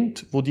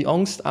Moment, wo die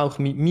Angst auch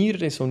mit mir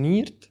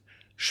resoniert,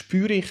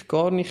 spüre ich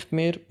gar nicht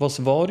mehr,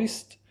 was wahr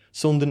ist,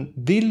 sondern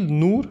will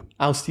nur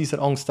aus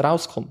dieser Angst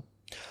rauskommen.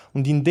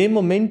 Und in dem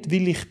Moment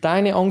will ich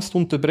deine Angst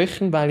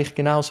unterbrechen, weil ich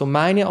genauso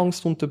meine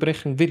Angst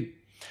unterbrechen will.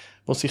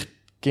 Was ich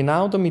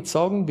genau damit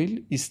sagen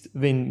will, ist,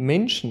 wenn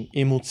Menschen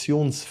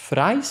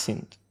emotionsfrei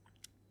sind,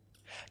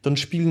 dann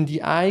spielen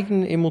die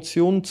eigenen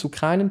Emotionen zu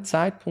keinem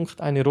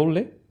Zeitpunkt eine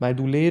Rolle, weil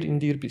du leer in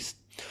dir bist.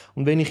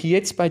 Und wenn ich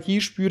jetzt bei dir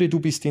spüre,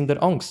 du bist in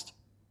der Angst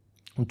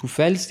und du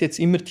fällst jetzt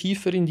immer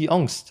tiefer in die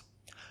Angst,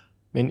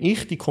 wenn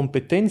ich die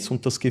Kompetenz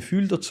und das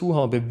Gefühl dazu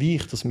habe, wie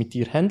ich das mit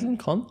dir handeln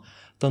kann,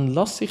 dann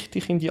lasse ich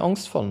dich in die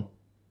Angst fallen.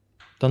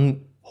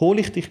 Dann hole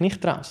ich dich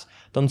nicht raus.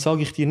 Dann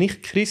sage ich dir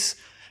nicht, Chris,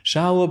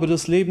 schau, aber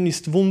das Leben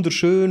ist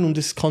wunderschön und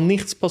es kann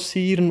nichts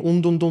passieren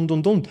und.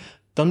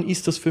 Dann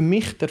ist das für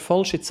mich der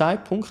falsche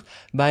Zeitpunkt,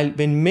 weil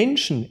wenn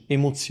Menschen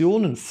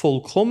Emotionen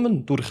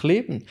vollkommen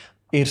durchleben,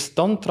 erst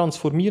dann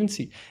transformieren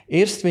sie.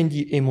 Erst wenn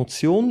die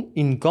Emotion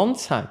in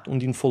Ganzheit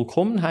und in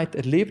Vollkommenheit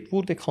erlebt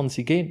wurde, kann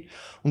sie gehen.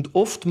 Und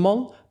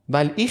oftmals,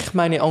 weil ich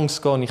meine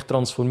Angst gar nicht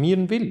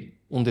transformieren will,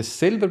 und es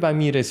selber bei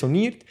mir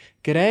resoniert,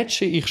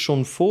 grätsche ich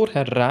schon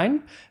vorher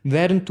rein,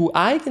 während du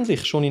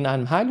eigentlich schon in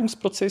einem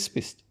Heilungsprozess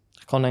bist.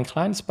 Ich kann ein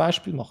kleines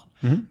Beispiel machen.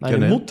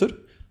 Meine Mutter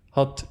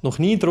hat noch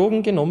nie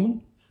Drogen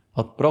genommen,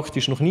 hat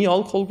praktisch noch nie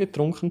Alkohol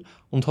getrunken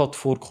und hat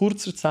vor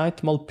kurzer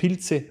Zeit mal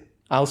Pilze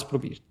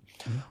ausprobiert.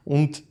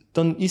 Und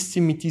dann ist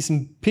sie mit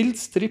diesem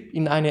Pilztrip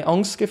in eine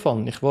Angst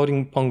gefallen. Ich war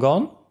in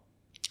Pangan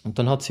und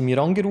dann hat sie mir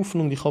angerufen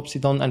und ich habe sie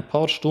dann ein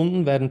paar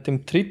Stunden während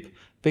dem Trip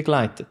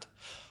begleitet.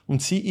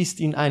 Und sie ist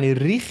in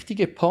eine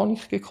richtige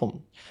Panik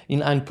gekommen,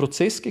 in einen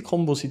Prozess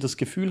gekommen, wo sie das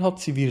Gefühl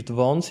hat, sie wird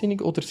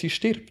wahnsinnig oder sie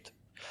stirbt.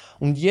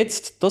 Und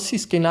jetzt, das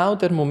ist genau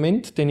der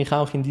Moment, den ich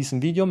auch in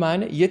diesem Video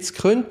meine, jetzt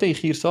könnte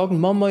ich ihr sagen,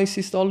 Mama, es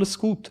ist alles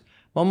gut.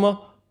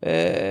 Mama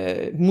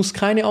muss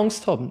keine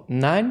Angst haben.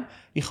 Nein,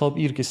 ich habe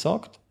ihr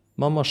gesagt,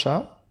 Mama,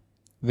 schau,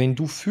 wenn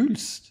du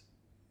fühlst,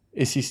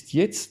 es ist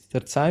jetzt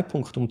der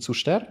Zeitpunkt, um zu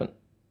sterben,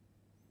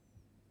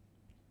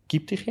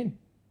 gib dich hin.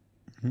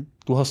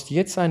 Du hast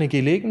jetzt eine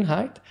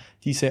Gelegenheit,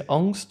 diese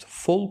Angst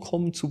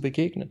vollkommen zu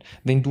begegnen.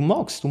 Wenn du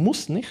magst, du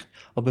musst nicht,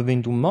 aber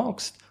wenn du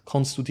magst,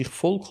 kannst du dich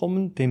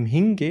vollkommen dem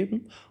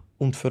hingeben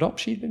und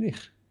verabschiede dich.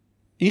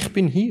 ich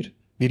bin hier,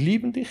 wir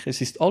lieben dich, es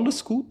ist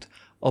alles gut,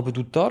 aber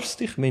du darfst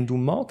dich, wenn du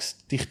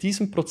magst, dich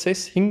diesem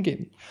Prozess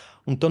hingeben.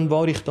 Und dann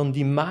war ich dann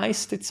die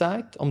meiste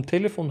Zeit am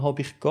Telefon,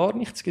 habe ich gar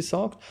nichts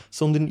gesagt,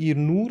 sondern ihr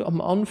nur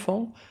am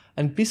Anfang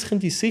ein bisschen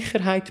die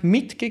Sicherheit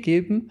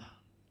mitgegeben,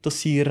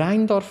 dass sie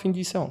rein darf in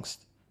diese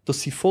Angst.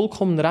 Dass sie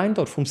vollkommen rein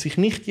darf und sich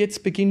nicht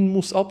jetzt beginnen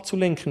muss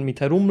abzulenken mit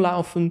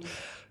Herumlaufen,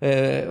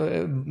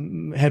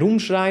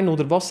 herumschreien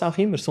oder was auch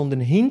immer,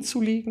 sondern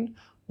hinzulegen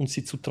und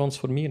sie zu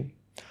transformieren.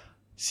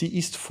 Sie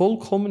ist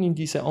vollkommen in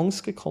diese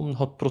Angst gekommen,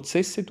 hat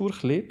Prozesse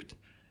durchlebt,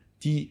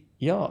 die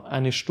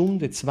eine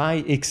Stunde,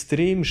 2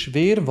 extrem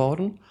schwer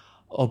waren,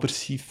 aber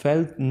sie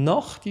fällt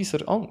nach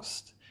dieser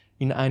Angst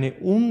in eine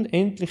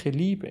unendliche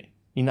Liebe,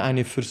 in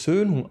eine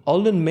Versöhnung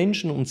allen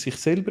Menschen und sich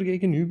selber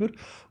gegenüber,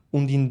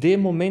 und in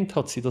dem Moment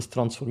hat sie das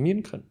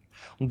transformieren können.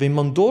 Und wenn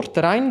man dort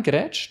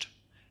reingrätscht,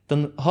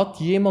 dann hat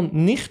jemand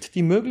nicht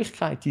die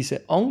Möglichkeit,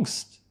 diese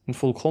Angst in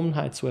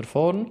Vollkommenheit zu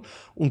erfahren,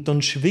 und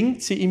dann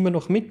schwingt sie immer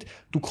noch mit.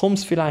 Du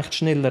kommst vielleicht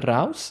schneller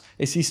raus,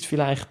 es ist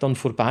vielleicht dann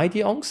vorbei,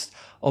 die Angst,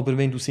 aber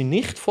wenn du sie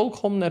nicht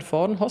vollkommen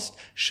erfahren hast,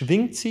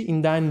 schwingt sie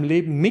in deinem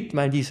Leben mit,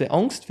 weil diese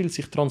Angst will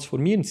sich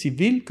transformieren. Sie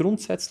will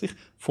grundsätzlich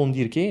von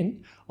dir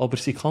gehen, aber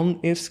sie kann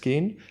erst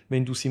gehen,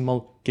 wenn du sie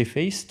mal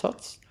gefaced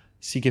hast,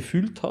 sie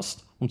gefühlt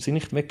hast und sie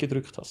nicht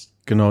weggedrückt hast.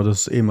 Genau,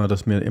 das ist immer,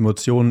 dass mir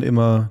Emotionen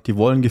immer, die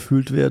wollen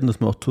gefühlt werden,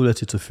 dass man auch zulässt,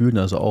 sie zu fühlen.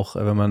 Also auch,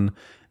 wenn man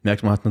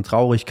merkt, man hat eine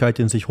Traurigkeit,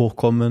 die in sich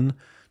hochkommen,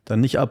 dann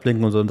nicht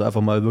ablenken, sondern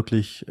einfach mal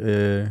wirklich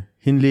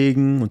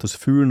hinlegen und das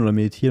fühlen oder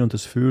meditieren und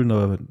das fühlen.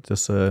 Aber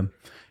das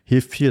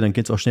hilft viel, dann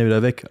geht es auch schnell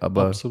wieder weg.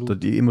 Aber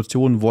Absolut. Die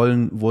Emotionen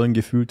wollen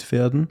gefühlt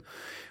werden.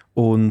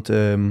 Und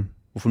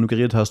wovon du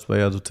geredet hast, war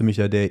ja so ziemlich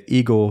der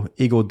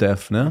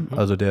Ego-Death, ne?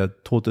 Also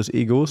der Tod des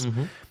Egos.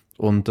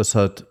 Und das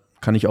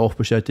kann ich auch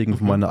bestätigen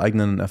von meiner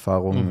eigenen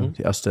Erfahrung.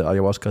 Die erste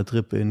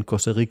Ayahuasca-Trip in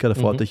Costa Rica,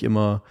 davor hatte ich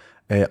immer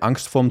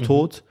Angst vorm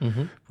Tod.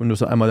 Wenn du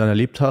es einmal dann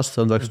erlebt hast,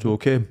 dann sagst du,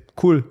 okay,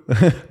 cool.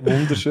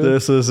 Wunderschön.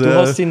 Das ist, du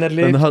hast ihn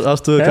erlebt. Dann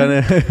hast du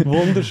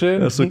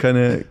Wunderschön. hast du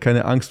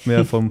keine Angst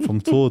mehr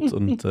vom Tod.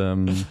 Und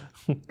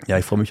ja,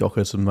 ich freue mich auch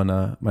jetzt mit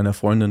meiner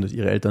Freundin, dass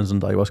ihre Eltern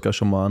sind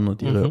Ayahuasca-Schamanen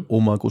und ihre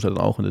Oma, Großeltern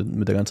auch, und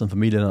mit der ganzen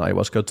Familie dann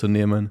Ayahuasca zu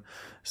nehmen,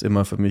 ist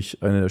immer für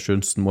mich einer der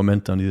schönsten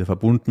Momente, an diese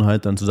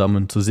Verbundenheit dann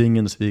zusammen zu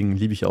singen. Deswegen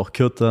liebe ich auch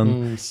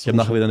Kirtan. Ich habe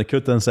nachher wieder eine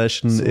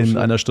Kirtan-Session in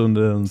einer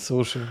Stunde, und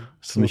so schön.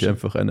 Das ist für mich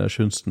einfach eine der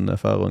schönsten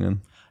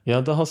Erfahrungen.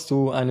 Ja, da hast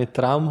du eine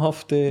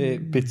traumhafte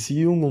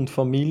Beziehung und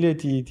Familie,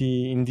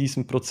 die in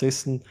diesen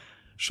Prozessen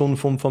schon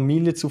von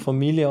Familie zu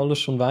Familie alles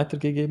schon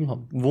weitergegeben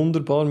haben.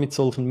 Wunderbar, mit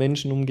solchen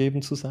Menschen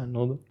umgeben zu sein,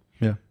 oder?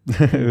 Ja,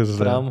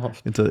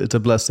 traumhaft. It's a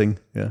blessing.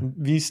 Yeah.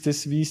 Wie ist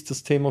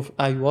das Thema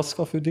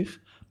Ayahuasca für dich?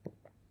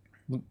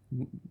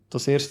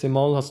 Das erste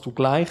Mal hast du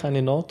gleich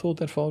eine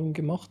Nahtoderfahrung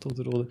gemacht,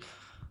 oder?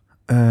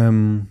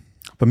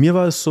 Bei mir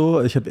war es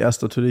so, ich habe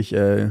erst natürlich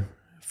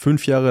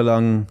 5 Jahre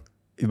lang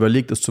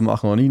überlegt, es zu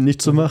machen oder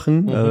nicht zu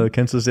machen.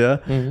 Kennst du es ja,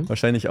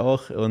 wahrscheinlich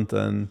auch. Und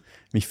dann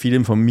mich viel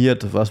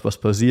informiert, was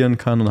passieren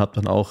kann, und habe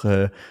dann auch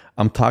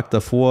am Tag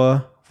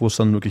davor, wo es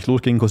dann wirklich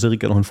losging in Costa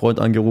Rica, noch einen Freund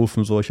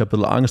angerufen, so, ich habe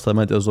ein bisschen Angst, da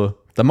meinte er so,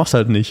 dann mach's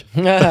halt nicht.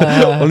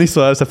 Und nicht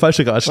so als der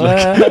falsche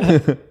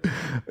Ratschlag.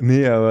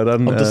 Nee, aber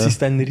dann... Aber das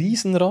ist ein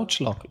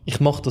Riesenratschlag.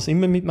 Ich mache das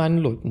immer mit meinen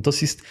Leuten.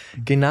 Das ist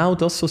genau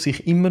das, was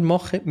ich immer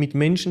mache mit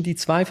Menschen, die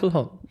Zweifel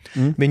haben.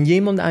 Wenn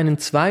jemand einen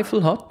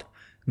Zweifel hat,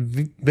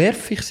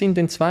 werfe ich sie in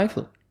den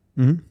Zweifel.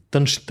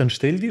 Dann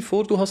stell dir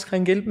vor, du hast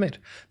kein Geld mehr.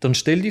 Dann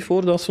stell dir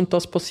vor, das und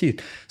das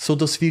passiert. So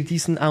dass wir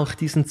diesen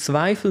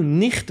Zweifel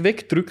nicht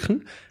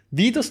wegdrücken,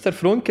 wie das der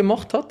Freund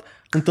gemacht hat,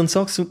 und dann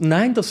sagst du,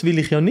 nein, das will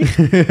ich ja nicht.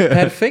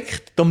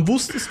 Perfekt, dann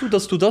wusstest du,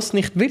 dass du das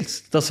nicht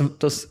willst.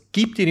 Das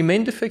gibt dir im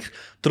Endeffekt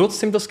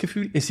trotzdem das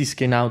Gefühl, es ist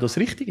genau das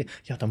Richtige.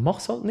 Ja, dann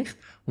mach's halt nicht.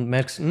 Und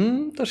merkst,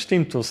 da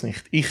stimmt was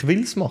nicht. Ich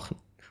will's machen.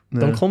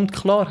 Dann kommt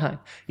Klarheit.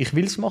 Ich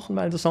will's machen,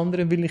 weil das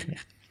andere will ich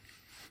nicht.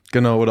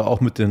 Genau, oder auch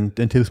mit den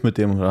Tipps mit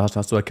dem, oder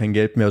hast du halt kein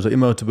Geld mehr. Also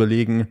immer zu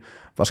überlegen,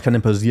 was kann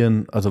denn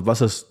passieren, also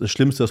was ist das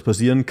Schlimmste, was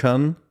passieren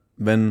kann,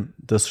 wenn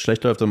das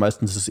schlecht läuft, dann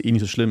meistens ist es eh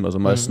nicht so schlimm. Also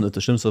meistens ist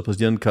das Schlimmste, was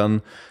passieren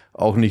kann,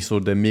 auch nicht so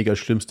der mega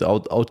schlimmste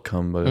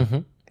Outcome,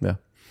 weil,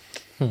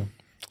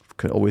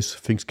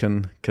 things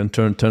can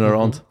turn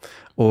around.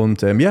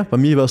 Und bei mir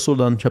war es so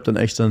dann, ich habe dann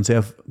echt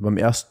beim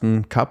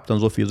ersten Cup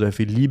dann sehr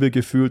viel Liebe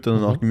gefühlt,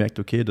 dann auch gemerkt,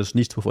 okay, das ist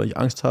nichts, wovor ich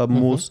Angst haben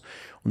muss.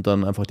 Und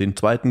dann einfach den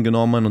zweiten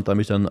genommen und dann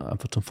mich dann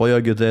einfach zum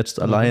Feuer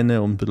gesetzt,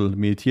 alleine, und ein bisschen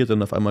meditiert,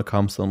 und auf einmal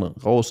kam es dann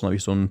raus und habe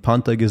ich so einen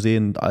Panther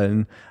gesehen mit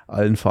allen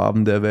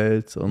Farben der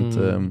Welt, und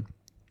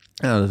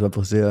das war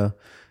einfach sehr,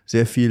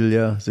 sehr viel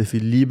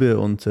Liebe,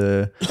 und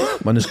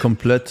man ist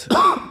komplett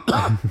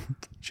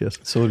cheers.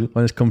 Sorry.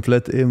 Man ist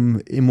komplett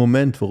im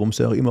Moment, worum es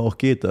ja auch immer auch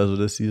geht. Also,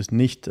 dass sie es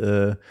nicht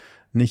an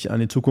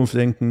die Zukunft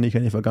denken, nicht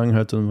an die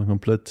Vergangenheit, sondern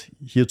komplett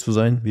hier zu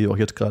sein, wie wir auch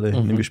jetzt gerade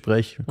in dem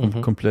Gespräch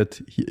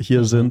komplett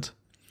hier sind.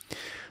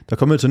 Da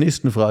kommen wir zur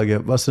nächsten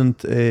Frage. Was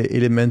sind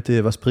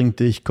Elemente, was bringt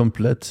dich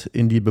komplett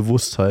in die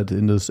Bewusstheit,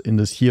 in das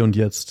Hier und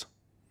Jetzt?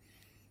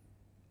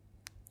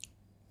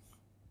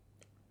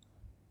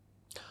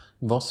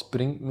 Was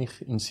bringt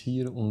mich ins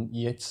Hier und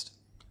Jetzt?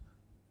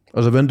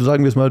 Also wenn du,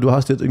 sagen wir es mal, du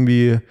hast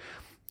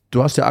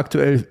ja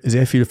aktuell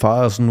sehr viele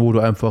Phasen, wo du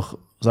einfach,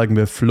 sagen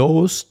wir,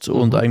 flowst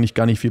und eigentlich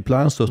gar nicht viel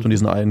planst. Du hast nur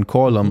diesen einen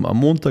Call am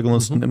Montag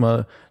und dann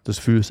immer das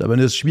fühlst. Aber wenn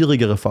du jetzt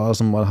schwierigere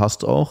Phasen mal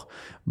hast auch,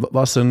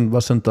 was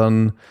sind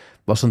dann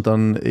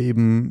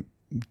eben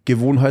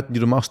Gewohnheiten, die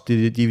du machst,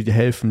 die dir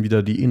helfen,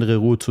 wieder die innere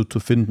Ruhe zu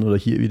finden oder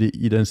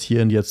wieder ins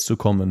Hier und Jetzt zu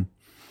kommen?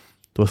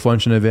 Du hast vorhin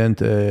schon erwähnt,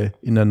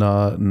 in der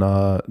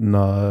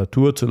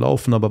Natur zu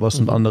laufen, aber was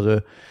sind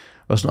andere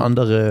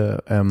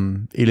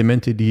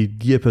Elemente, die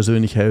dir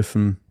persönlich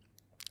helfen,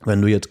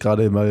 wenn du jetzt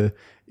gerade mal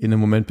in einem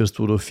Moment bist,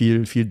 wo du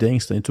viel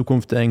denkst, an die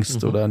Zukunft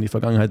denkst oder an die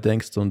Vergangenheit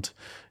denkst und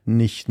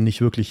nicht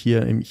wirklich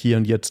hier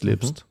und Jetzt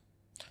lebst?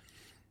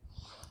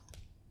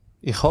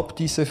 Ich habe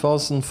diese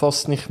Phasen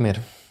fast nicht mehr.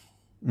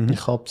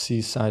 Ich habe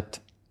sie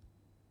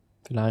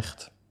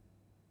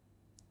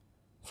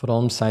vor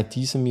allem seit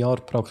diesem Jahr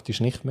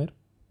praktisch nicht mehr.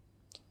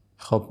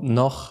 Ich habe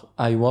nach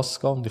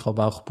Ayahuasca und ich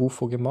habe auch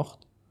Bufo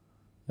gemacht,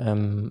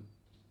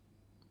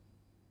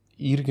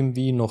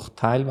 irgendwie noch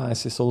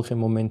teilweise solche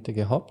Momente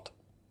gehabt,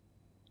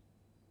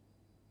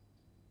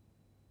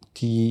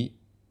 die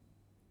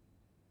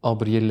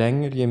aber je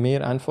länger, je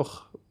mehr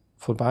einfach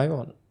vorbei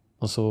waren.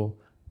 Also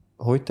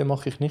heute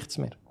mache ich nichts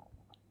mehr.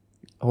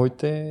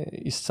 Heute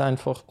ist es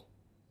einfach,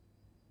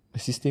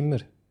 es ist immer.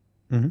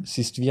 Es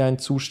ist wie ein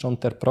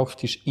Zustand, der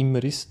praktisch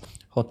immer ist.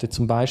 Ich hatte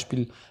zum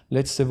Beispiel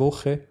diese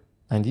Woche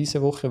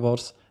war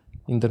es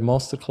in der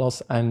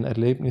Masterclass ein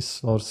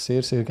Erlebnis, war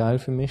sehr, sehr geil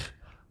für mich,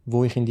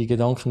 wo ich in die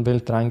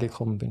Gedankenwelt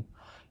reingekommen bin.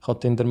 Ich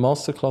hatte in der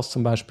Masterclass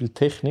zum Beispiel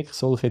Technik,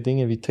 solche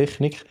Dinge wie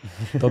Technik.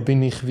 Da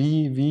bin ich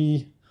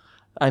wie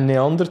ein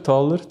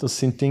Neandertaler. Das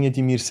sind Dinge,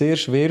 die mir sehr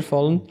schwer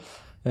fallen.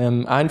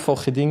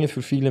 Einfache Dinge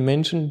für viele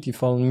Menschen, die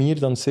fallen mir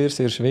dann sehr,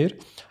 sehr schwer.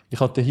 Ich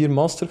hatte hier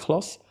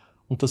Masterclass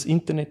und das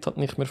Internet hat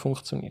nicht mehr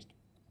funktioniert.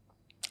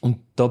 Und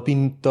da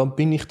bin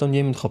ich dann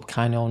jemand, ich habe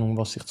keine Ahnung,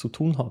 was ich zu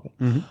tun habe.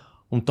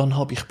 Und dann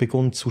habe ich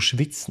begonnen zu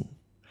schwitzen.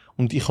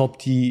 Und ich habe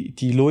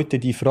die Leute,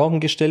 die Fragen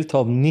gestellt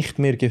haben, nicht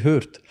mehr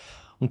gehört.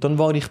 Und dann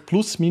war ich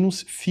plus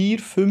minus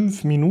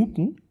 4-5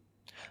 Minuten,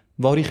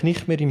 war ich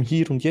nicht mehr im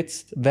Hier und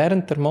Jetzt.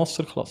 Während der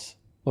Masterclass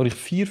war ich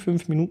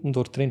 4-5 Minuten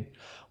dort drin.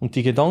 Und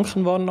die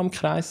Gedanken waren am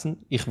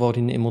Kreisen, ich war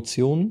in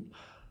Emotionen.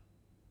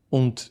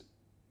 Und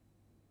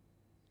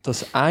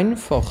das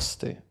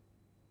Einfachste,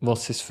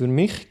 was es für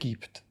mich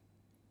gibt,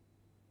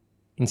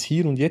 ins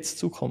Hier und Jetzt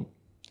zu kommen,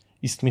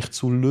 ist mich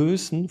zu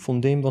lösen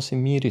von dem, was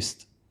in mir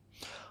ist.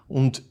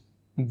 Und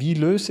wie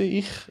löse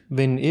ich,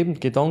 wenn eben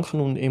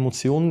Gedanken und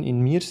Emotionen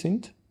in mir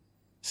sind?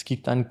 Es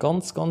gibt einen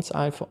ganz, ganz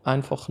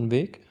einfachen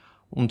Weg.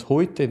 Und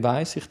heute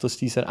weiß ich, dass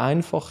dieser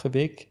einfache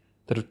Weg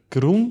der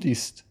Grund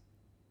ist,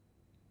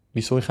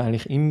 wieso ich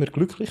eigentlich immer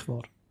glücklich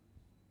war.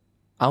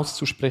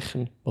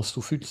 Auszusprechen, was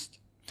du fühlst.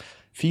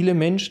 Viele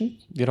Menschen,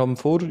 wir haben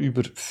vorher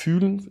über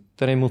Fühlen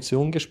der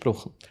Emotion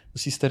gesprochen.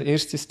 Das ist der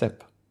erste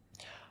Step.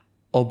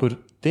 Aber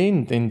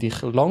den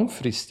dich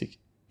langfristig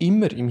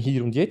immer im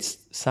Hier und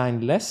Jetzt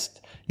sein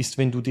lässt, ist,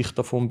 wenn du dich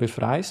davon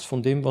befreist,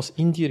 von dem, was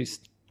in dir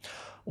ist.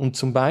 Und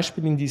zum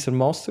Beispiel in dieser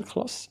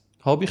Masterclass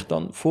habe ich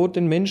dann vor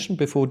den Menschen,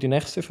 bevor die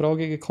nächste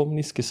Frage gekommen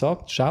ist,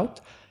 gesagt,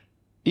 schaut,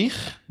 ich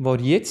war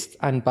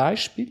jetzt ein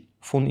Beispiel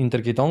von in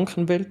der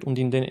Gedankenwelt und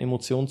in den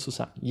Emotionen zu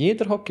sein.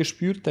 Jeder hat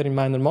gespürt, der in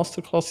meiner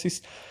Masterclass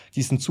ist,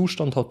 diesen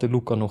Zustand hatte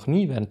Luca noch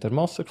nie während der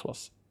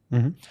Masterclass.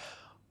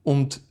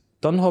 Und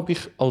dann habe ich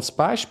als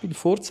Beispiel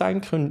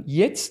vorzeigen können,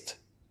 jetzt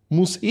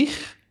muss ich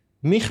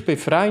mich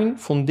befreien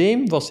von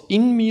dem, was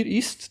in mir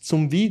ist,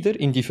 um wieder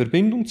in die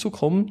Verbindung zu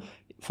kommen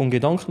von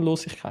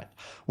Gedankenlosigkeit.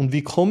 Und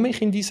wie komme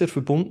ich in diese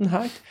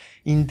Verbundenheit?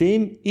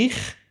 Indem ich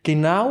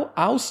genau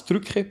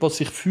ausdrücke,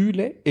 was ich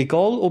fühle,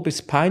 egal ob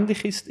es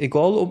peinlich ist,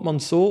 egal ob man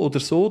so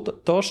oder so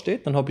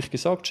dasteht. Dann habe ich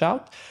gesagt,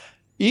 schaut,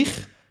 ich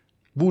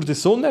wurde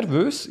so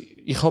nervös,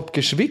 ich habe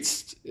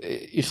geschwitzt,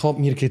 ich habe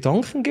mir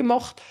Gedanken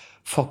gemacht,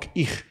 fuck,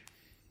 ich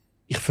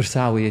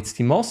versaue jetzt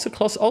die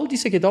Masterclass. All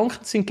diese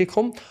Gedanken sind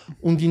gekommen.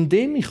 Und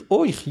indem ich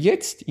euch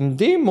jetzt in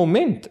dem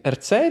Moment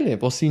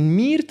erzähle, was in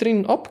mir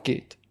drin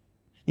abgeht,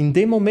 in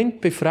dem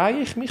Moment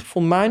befreie ich mich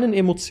von meinen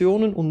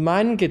Emotionen und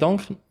meinen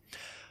Gedanken.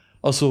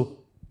 Also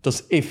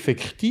das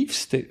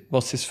Effektivste,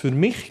 was es für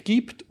mich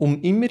gibt,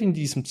 um immer in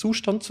diesem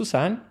Zustand zu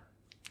sein,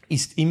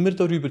 ist immer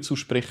darüber zu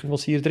sprechen,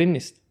 was hier drin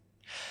ist.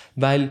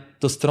 Weil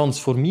das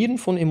Transformieren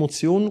von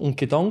Emotionen und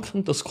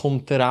Gedanken, das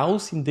kommt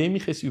heraus, indem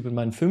ich es über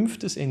mein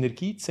 5.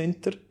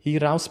 Energiecenter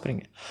hier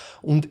rausbringe.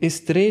 Und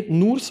es dreht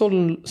nur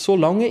so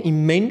lange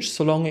im Mensch,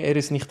 solange er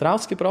es nicht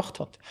rausgebracht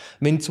hat.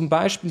 Wenn zum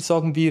Beispiel,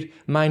 sagen wir,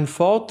 mein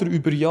Vater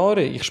über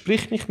Jahre, ich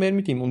sprich nicht mehr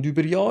mit ihm, und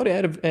über Jahre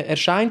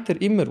erscheint er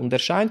immer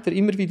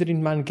wieder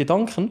in meinen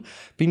Gedanken,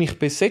 bin ich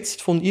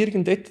besetzt von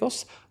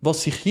irgendetwas,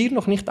 was ich hier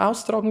noch nicht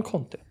austragen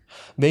konnte.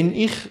 Wenn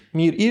ich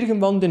mir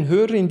irgendwann den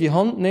Hörer in die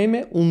Hand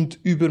nehme und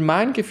über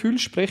mein Gefühl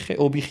spreche,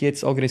 ob ich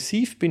jetzt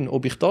aggressiv bin,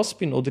 ob ich das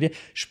bin oder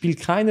spielt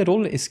keine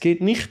Rolle. Es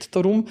geht nicht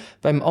darum,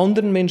 beim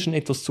anderen Menschen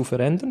etwas zu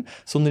verändern,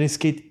 sondern es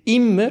geht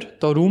immer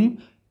darum,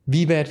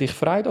 Wie werde ich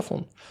frei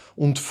davon?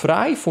 Und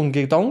frei von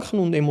Gedanken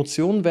und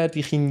Emotionen werde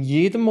ich in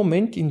jedem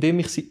Moment, in dem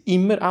ich sie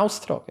immer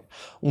austrage.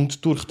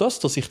 Und durch das,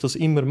 dass ich das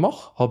immer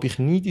mache, habe ich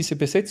nie diese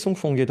Besetzung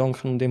von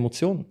Gedanken und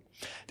Emotionen.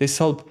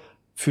 Deshalb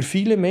für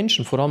viele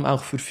Menschen, vor allem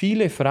auch für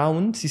viele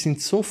Frauen, sie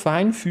sind so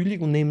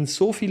feinfühlig und nehmen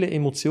so viele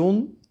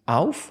Emotionen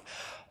auf,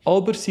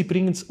 aber sie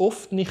bringen es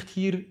oft nicht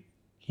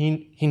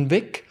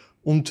hinweg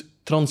und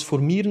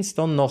transformieren es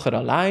dann nachher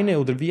alleine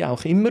oder wie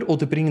auch immer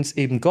oder bringen es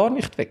eben gar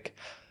nicht weg.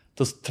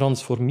 Das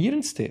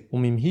Transformierendste,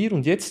 um im Hier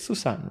und Jetzt zu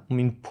sein, um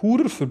in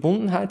purer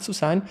Verbundenheit zu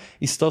sein,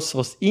 ist das,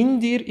 was in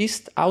dir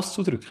ist,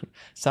 auszudrücken.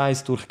 Sei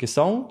es durch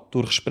Gesang,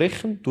 durch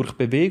Sprechen, durch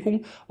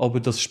Bewegung, aber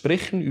das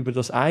Sprechen über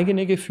das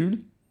eigene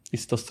Gefühl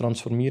ist das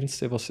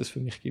Transformierendste, was es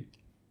für mich gibt.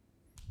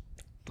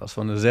 Das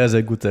war eine sehr,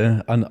 sehr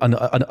gute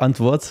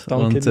Antwort.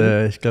 Danke und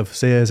dir. Ich glaube,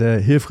 sehr, sehr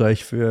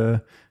hilfreich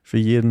für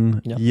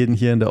jeden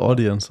hier in der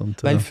Audience.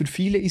 Und, Weil für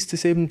viele ist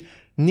es eben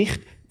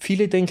nicht,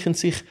 viele denken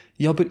sich,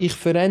 ja, aber ich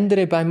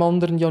verändere beim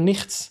anderen ja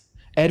nichts.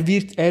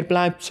 Er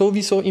bleibt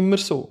sowieso immer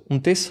so.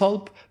 Und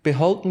deshalb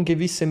behalten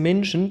gewisse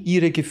Menschen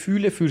ihre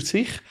Gefühle für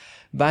sich,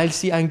 weil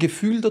sie ein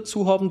Gefühl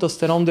dazu haben, dass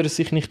der andere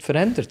sich nicht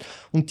verändert.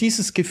 Und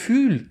dieses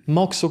Gefühl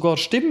mag sogar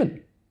stimmen.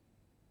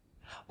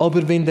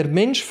 Aber wenn der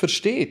Mensch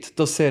versteht,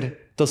 dass er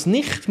das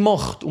nicht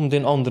macht, um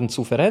den anderen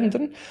zu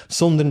verändern,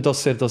 sondern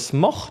dass er das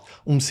macht,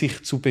 um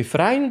sich zu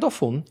befreien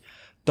davon,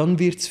 dann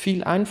wird's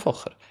viel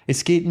einfacher.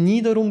 Es geht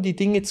nie darum, die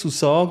Dinge zu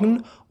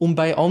sagen, um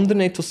bei anderen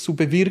etwas zu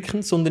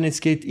bewirken, sondern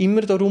es geht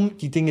immer darum,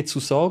 die Dinge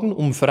zu sagen,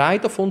 um frei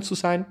davon zu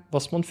sein,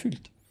 was man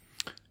fühlt.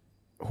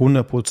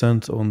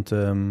 100%. Und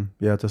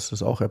das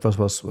ist auch etwas,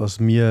 was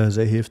mir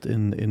sehr hilft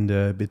in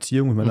der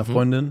Beziehung mit meiner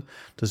Freundin,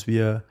 dass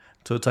wir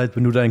zurzeit,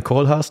 wenn du deinen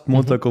Call hast,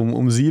 Montag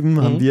um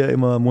 7, haben wir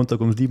immer,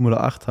 Montag um 7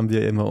 oder 8, haben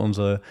wir immer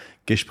unser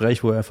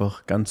Gespräch, wo wir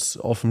einfach ganz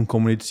offen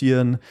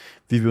kommunizieren,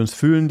 wie wir uns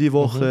fühlen die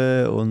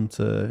Woche und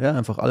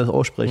einfach alles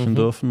aussprechen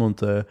dürfen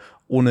und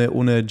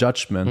ohne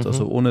Judgment,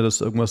 also ohne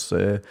dass irgendwas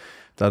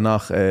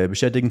danach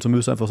bestätigen zu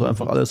müssen,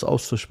 einfach alles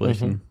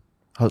auszusprechen.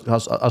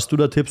 Hast du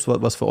da Tipps,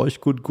 was für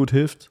euch gut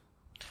hilft?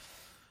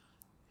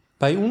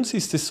 Bei uns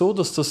ist es so,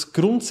 dass das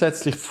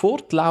grundsätzlich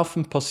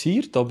fortlaufend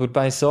passiert, aber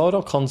bei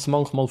Sarah kann es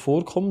manchmal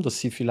vorkommen, dass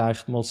sie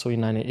vielleicht mal so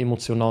in eine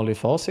emotionale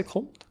Phase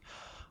kommt.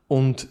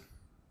 Und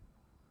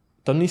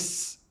dann ist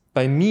es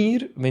bei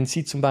mir, wenn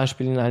sie zum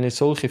Beispiel in eine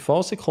solche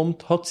Phase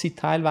kommt, hat sie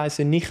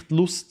teilweise nicht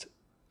Lust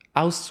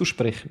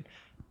auszusprechen.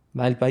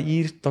 Weil bei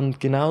ihr dann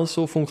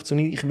genauso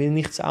funktioniert, ich will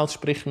nichts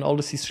aussprechen,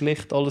 alles ist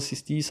schlecht, alles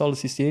ist dies,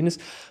 alles ist jenes.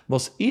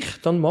 Was ich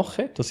dann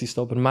mache, das ist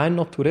aber mein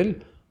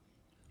Naturell,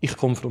 ich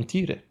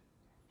konfrontiere.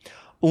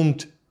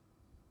 Und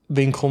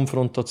wenn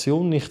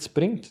Konfrontation nichts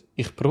bringt,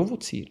 ich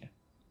provoziere.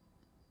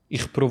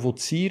 Ich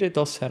provoziere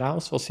das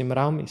heraus, was im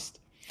Raum ist.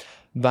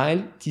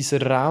 Weil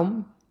dieser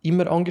Raum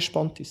immer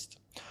angespannt ist.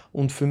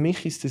 Und für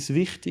mich ist es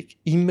wichtig,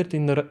 immer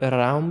den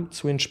Raum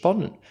zu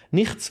entspannen.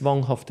 Nicht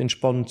zwanghaft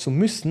entspannen zu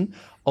müssen,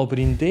 aber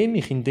indem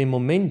ich in dem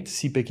Moment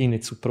sie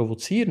beginne zu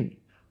provozieren,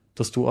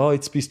 dass du,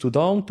 jetzt bist du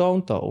da und da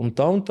und da und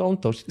da und da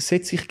und da,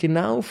 setze ich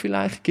genau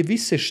vielleicht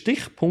gewisse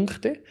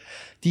Stichpunkte,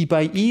 die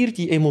bei ihr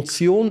die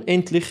Emotion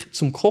endlich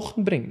zum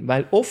Kochen bringen.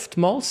 Weil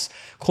oftmals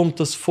kommt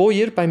das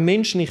Feuer beim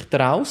Menschen nicht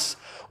raus.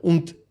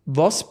 Und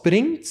was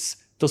bringt's,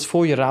 das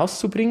Feuer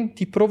rauszubringen?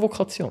 Die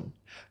Provokation.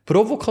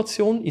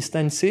 Provokation ist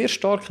ein sehr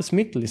starkes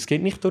Mittel. Es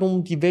geht nicht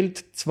darum, die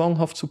Welt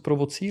zwanghaft zu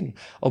provozieren.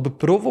 Aber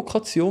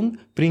Provokation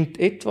bringt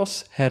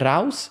etwas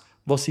heraus,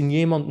 was in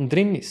jemandem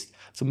drin ist.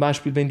 Zum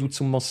Beispiel, wenn du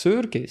zum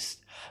Masseur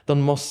gehst,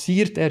 dann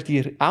massiert er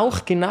dir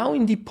auch genau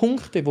in die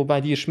Punkte, wo bei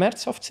dir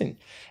schmerzhaft sind.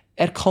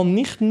 Er kann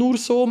nicht nur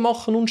so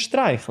machen und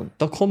streicheln.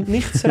 Da kommt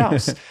nichts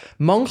raus.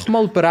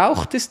 Manchmal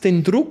braucht es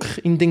den Druck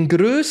in den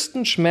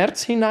größten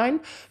Schmerz hinein,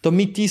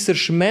 damit dieser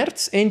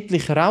Schmerz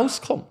endlich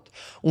rauskommt.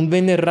 Und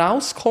wenn er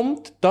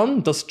rauskommt,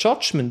 dann das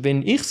Judgment,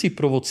 wenn ich sie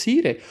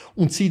provoziere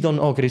und sie dann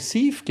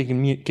aggressiv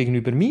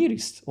gegenüber mir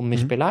ist und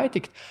mich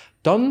beleidigt,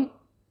 dann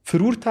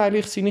verurteile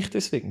ich sie nicht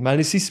deswegen. Weil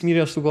es ist mir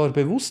ja sogar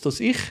bewusst, dass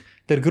ich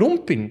der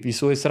Grund bin,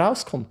 wieso es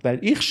rauskommt. Weil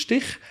ich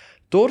stich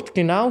dort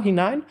genau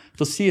hinein,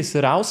 dass sie es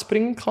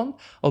rausbringen kann,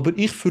 aber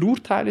ich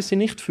verurteile sie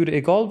nicht für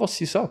egal, was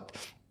sie sagt.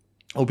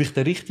 Ob ich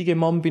der richtige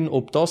Mann bin,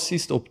 ob das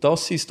ist,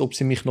 ob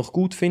sie mich noch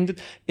gut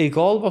findet,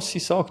 egal was sie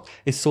sagt,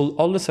 es soll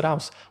alles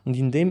raus. Und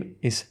indem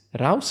es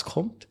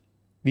rauskommt,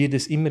 wird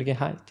es immer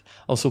geheilt.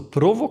 Also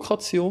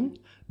Provokation,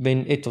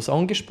 wenn etwas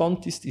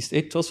angespannt ist, ist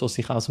etwas, was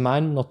ich aus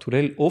meinem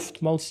Naturell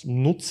oftmals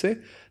nutze,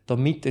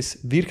 damit es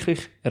wirklich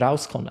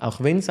raus kann.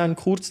 Auch wenn es einen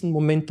kurzen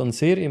Moment dann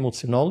sehr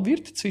emotional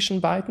wird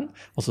zwischen beiden,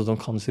 also dann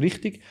kann es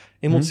richtig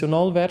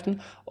emotional werden,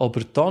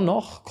 aber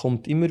danach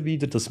kommt immer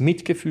wieder das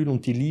Mitgefühl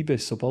und die Liebe,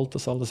 sobald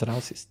das alles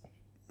raus ist.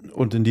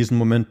 Und in diesen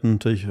Momenten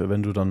natürlich,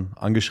 wenn du dann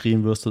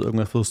angeschrien wirst oder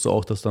irgendwas, versuchst du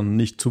auch, das dann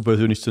nicht zu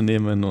persönlich zu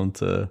nehmen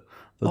und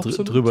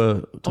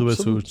drüber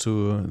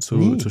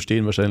zu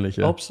stehen wahrscheinlich.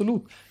 Ja.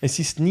 Absolut. Es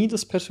ist nie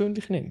das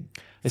persönlich nehmen.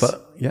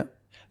 Ja.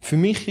 Für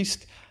mich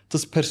ist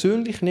das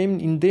persönlich nehmen,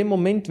 in dem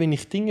Moment, wenn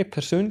ich Dinge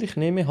persönlich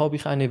nehme, habe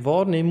ich eine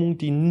Wahrnehmung,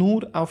 die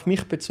nur auf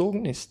mich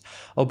bezogen ist.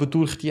 Aber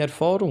durch die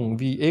Erfahrung,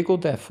 wie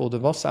Ego-Death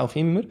oder was auch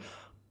immer,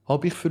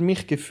 habe ich für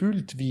mich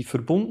gefühlt, wie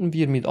verbunden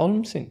wir mit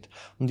allem sind.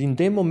 Und in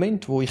dem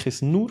Moment, wo ich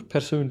es nur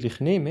persönlich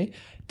nehme,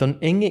 dann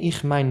enge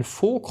ich meinen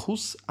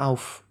Fokus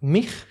auf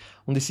mich.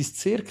 Und es ist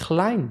sehr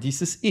klein,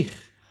 dieses Ich.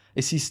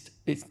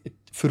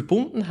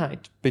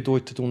 Verbundenheit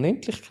bedeutet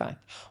Unendlichkeit.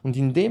 Und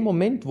in dem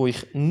Moment, wo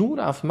ich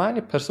nur auf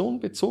meine Person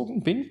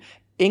bezogen bin,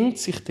 engt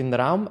sich den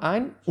Raum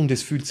ein und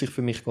es fühlt sich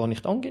für mich gar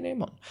nicht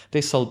angenehm an.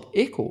 Deshalb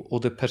Ego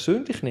oder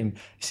persönlich nehmen.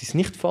 Es ist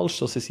nicht falsch,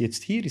 dass es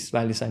jetzt hier ist,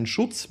 weil es ein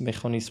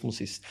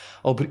Schutzmechanismus ist.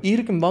 Aber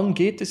irgendwann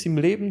geht es im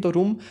Leben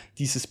darum,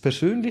 dieses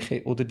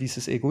Persönliche oder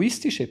dieses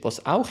Egoistische,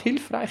 was auch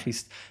hilfreich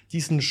ist,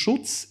 diesen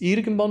Schutz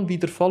irgendwann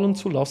wieder fallen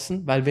zu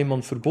lassen, weil wenn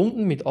man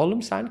verbunden mit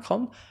allem sein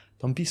kann,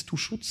 dann bist du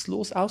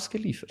schutzlos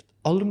ausgeliefert,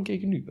 allem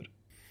gegenüber.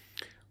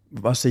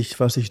 Was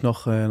ich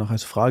noch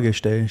als Frage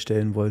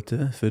stellen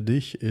wollte für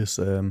dich,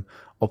 ist,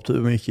 ob du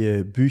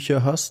irgendwelche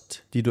Bücher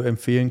hast, die du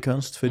empfehlen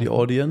kannst für die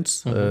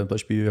Audience.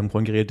 Beispiel, wir haben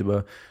vorhin geredet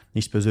über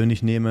nichts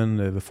persönlich nehmen,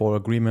 Before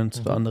Agreement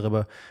oder andere,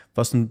 aber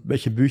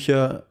welche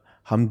Bücher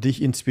haben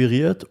dich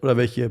inspiriert oder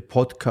welche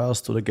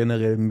Podcasts oder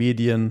generell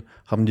Medien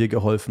haben dir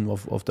geholfen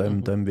auf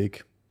deinem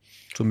Weg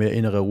zu mehr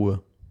innerer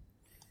Ruhe?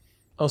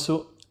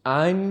 Also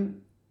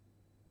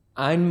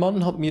ein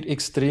Mann hat mir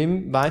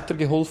extrem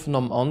weitergeholfen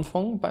am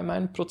Anfang bei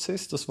meinem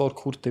Prozess, das war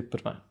Kurt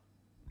Tepperwein.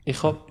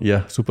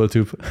 Ja, super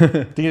Typ.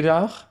 Dir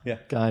auch? Ja.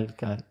 Geil.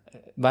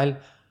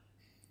 Weil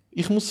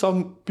ich muss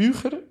sagen,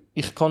 Bücher,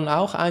 ich kann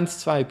auch 1,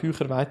 2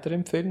 Bücher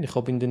weiterempfehlen. Ich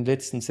habe in den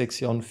letzten 6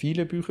 Jahren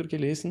viele Bücher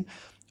gelesen.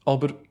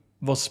 Aber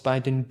was bei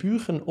den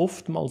Büchern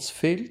oftmals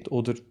fehlt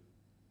oder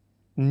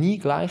nie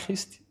gleich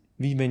ist,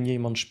 wie wenn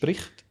jemand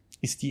spricht,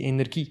 ist die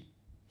Energie.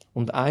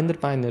 Und einer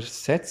meiner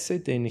Sätze,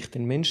 den ich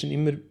den Menschen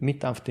immer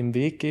mit auf den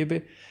Weg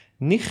gebe,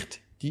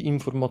 nicht die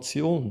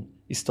Information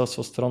ist das,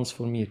 was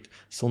transformiert,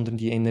 sondern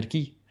die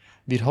Energie.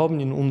 Wir haben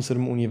in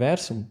unserem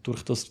Universum,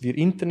 durch das wir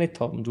Internet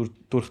haben,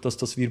 durch das,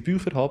 dass wir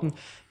Bücher haben,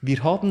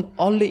 wir haben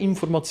alle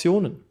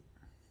Informationen.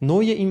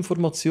 Neue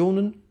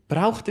Informationen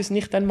braucht es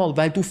nicht einmal,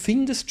 weil du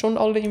findest schon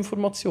alle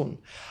Informationen.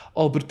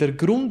 Aber der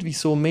Grund,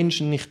 wieso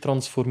Menschen nicht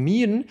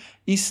transformieren,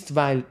 ist,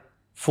 weil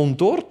von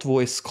dort,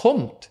 wo es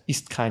kommt,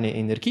 ist keine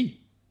Energie.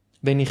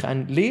 Wenn ich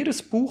ein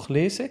leeres Buch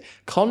lese,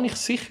 kann ich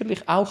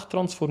sicherlich auch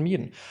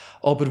transformieren.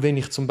 Aber wenn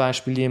ich zum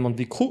Beispiel jemand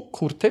wie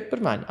Kurt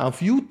Tepperwein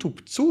auf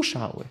YouTube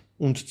zuschaue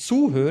und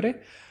zuhöre,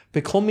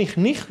 bekomme ich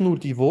nicht nur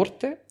die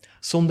Worte,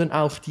 sondern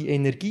auch die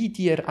Energie,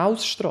 die er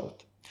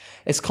ausstrahlt.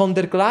 Es kann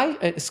der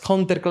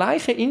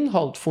gleiche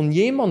Inhalt von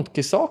jemand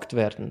gesagt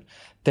werden,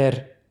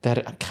 der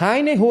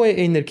keine hohe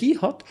Energie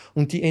hat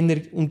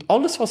und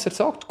alles, was er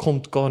sagt,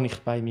 kommt gar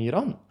nicht bei mir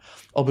an.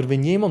 Aber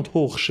wenn jemand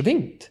hoch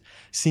schwingt,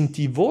 sind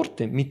die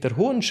Worte mit der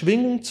hohen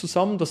Schwingung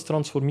zusammen das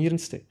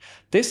Transformierendste.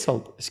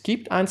 Deshalb, es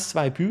gibt 1,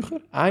 2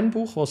 Bücher. Ein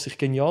Buch, was ich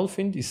genial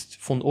finde, ist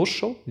von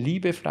Osho,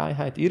 Liebe,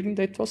 Freiheit,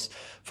 irgendetwas.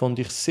 Fand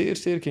ich sehr,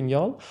 sehr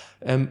genial.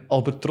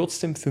 Aber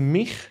trotzdem für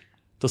mich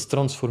das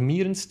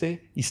Transformierendste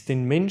ist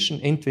den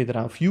Menschen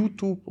entweder auf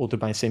YouTube oder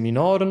bei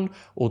Seminaren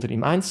oder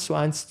im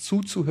 1:1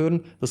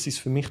 zuzuhören. Das ist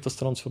für mich das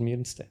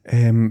Transformierendste.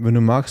 Wenn du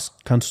magst,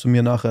 kannst du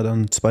mir nachher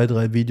dann 2,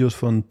 3 Videos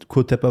von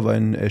Kurt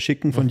Tepperwein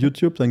schicken von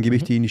YouTube. Dann gebe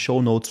ich die in die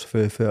Shownotes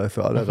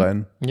für alle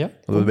rein. Ja,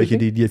 also welche,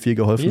 die dir viel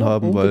geholfen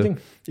haben. Unbedingt.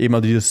 Weil eben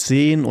also dieses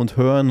Sehen und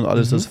Hören und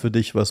alles das für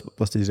dich,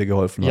 was dir sehr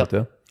geholfen hat.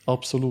 Ja,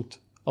 absolut.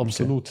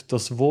 Okay.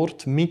 Das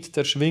Wort mit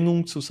der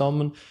Schwingung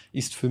zusammen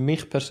ist für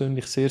mich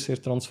persönlich sehr,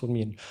 sehr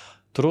transformierend.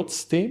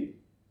 Trotzdem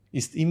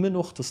ist immer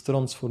noch das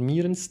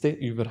Transformierendste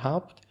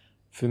überhaupt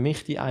für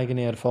mich die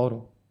eigene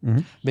Erfahrung.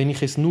 Wenn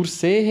ich es nur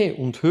sehe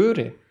und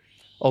höre,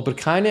 aber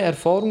keine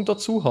Erfahrung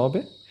dazu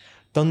habe,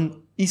 dann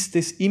ist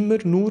es immer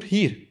nur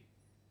hier.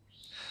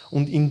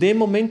 Und in dem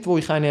Moment, wo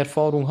ich eine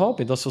Erfahrung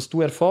habe, das, was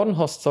du erfahren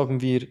hast,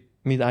 sagen wir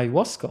mit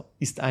Ayahuasca,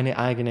 ist eine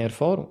eigene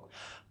Erfahrung.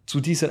 Zu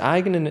dieser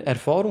eigenen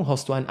Erfahrung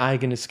hast du ein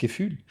eigenes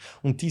Gefühl.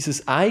 Und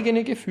dieses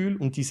eigene Gefühl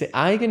und diese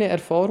eigene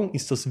Erfahrung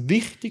ist das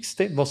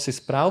Wichtigste, was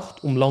es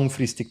braucht, um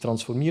langfristig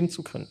transformieren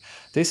zu können.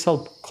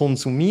 Deshalb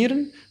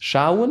konsumieren,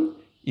 schauen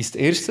ist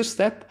erster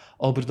Step,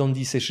 aber dann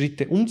diese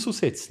Schritte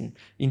umzusetzen,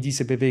 in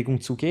diese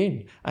Bewegung zu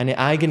gehen, eine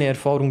eigene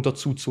Erfahrung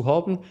dazu zu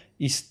haben,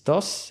 ist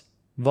das,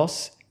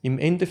 was im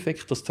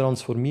Endeffekt das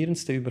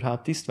Transformierendste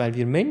überhaupt ist, weil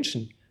wir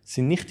Menschen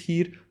sind nicht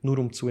hier nur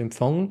um zu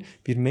empfangen,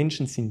 wir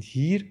Menschen sind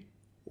hier,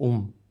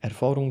 um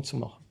Erfahrungen zu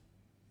machen.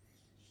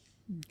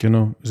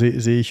 Genau,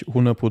 sehe ich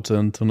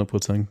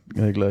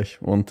 100%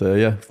 gleich. Und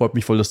freut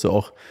mich voll, dass du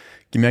auch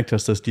gemerkt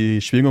hast, dass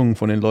die Schwingungen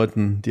von den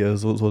Leuten dir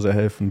so sehr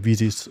helfen, wie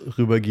sie es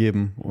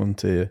rübergeben.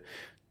 Und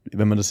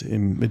wenn man das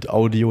eben mit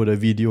Audio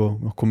oder Video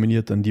noch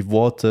kombiniert, dann die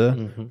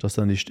Worte, dass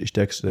dann die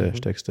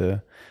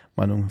stärkste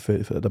Meinung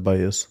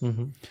dabei ist.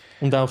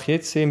 Und auch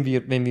jetzt sehen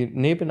wir, wenn wir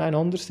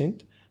nebeneinander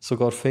sind,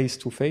 sogar face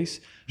to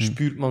face,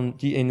 spürt man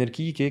die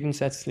Energie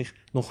gegensätzlich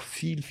noch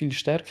viel, viel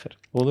stärker,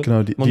 oder?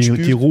 Genau, Man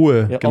spürt, die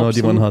Ruhe, ja, genau,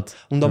 die man hat.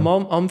 Und am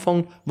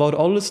Anfang war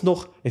alles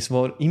noch, es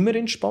war immer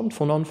entspannt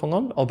von Anfang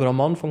an, aber am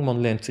Anfang,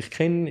 man lernt sich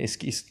kennen, es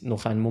ist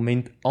noch ein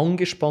Moment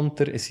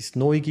angespannter, es ist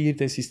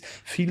Neugierde, es ist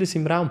vieles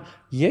im Raum.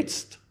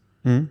 Jetzt,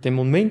 der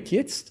Moment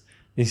jetzt,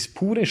 ist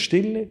pure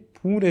Stille,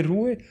 pure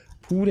Ruhe,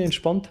 pure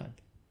Entspanntheit.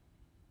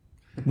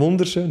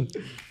 Wunderschön.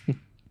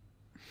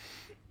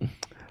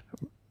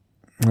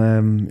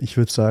 Ich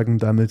würde sagen,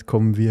 damit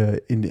kommen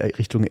wir in die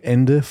Richtung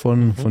Ende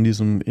von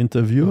diesem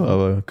Interview,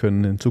 aber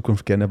können in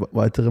Zukunft gerne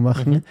weitere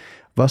machen.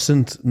 Was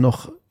sind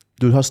noch,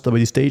 du hast aber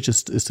die Stage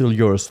is still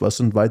yours, was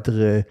sind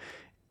weitere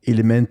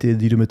Elemente,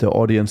 die du mit der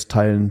Audience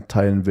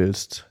teilen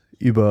willst?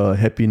 Über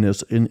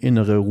Happiness,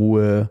 innere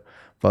Ruhe,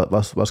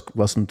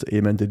 was sind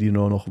Elemente, die du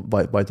noch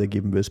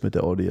weitergeben willst mit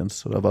der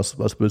Audience? Oder was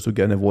würdest du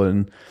gerne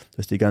wollen,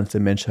 dass die ganze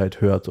Menschheit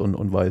hört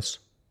und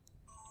weiß?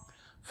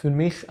 Für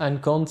mich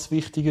ein ganz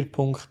wichtiger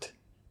Punkt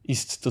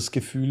ist das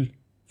Gefühl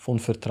von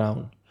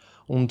Vertrauen.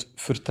 Und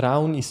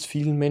Vertrauen ist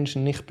vielen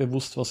Menschen nicht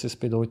bewusst, was es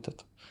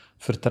bedeutet.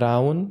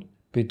 Vertrauen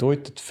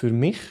bedeutet für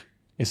mich,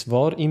 es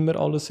war immer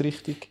alles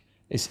richtig,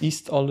 es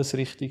ist alles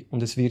richtig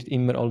und es wird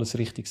immer alles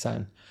richtig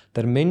sein.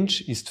 Der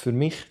Mensch ist für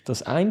mich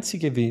das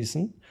einzige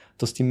Wesen,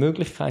 das die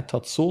Möglichkeit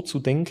hat, so zu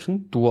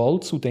denken, dual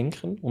zu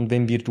denken. Und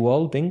wenn wir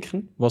dual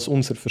denken, was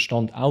unser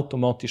Verstand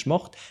automatisch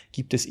macht,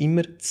 gibt es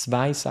immer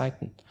zwei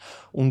Seiten.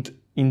 Und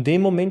in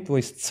dem Moment, wo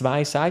es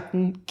zwei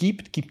Seiten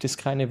gibt, gibt es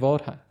keine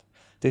Wahrheit.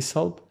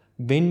 Deshalb,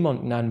 wenn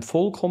man in einem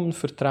vollkommenen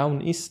Vertrauen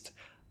ist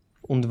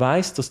und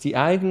weiß, dass die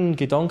eigenen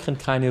Gedanken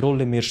keine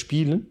Rolle mehr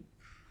spielen,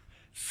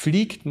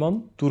 fliegt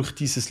man durch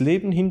dieses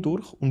Leben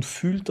hindurch und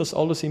fühlt, dass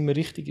alles immer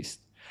richtig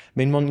ist.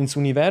 Wenn man ins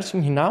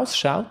Universum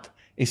hinausschaut,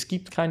 es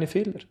gibt keine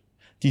Fehler.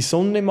 Die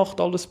Sonne macht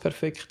alles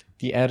perfekt,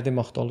 die Erde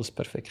macht alles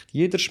perfekt.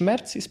 Jeder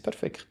Schmerz ist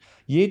perfekt.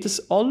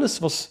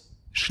 Alles, was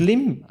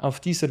schlimm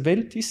auf dieser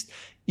Welt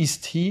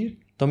ist hier,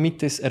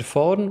 damit es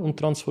erfahren und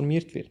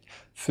transformiert wird.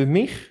 Für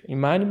mich, in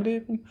meinem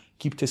Leben,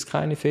 gibt es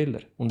keine Fehler.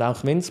 Und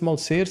auch wenn es mal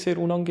sehr, sehr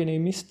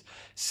unangenehm ist,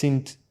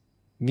 sind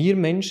wir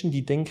Menschen,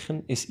 die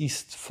denken, es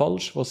ist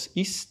falsch, was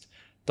ist,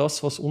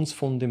 das, was uns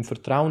von dem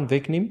Vertrauen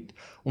wegnimmt.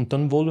 Und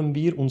dann wollen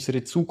wir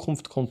unsere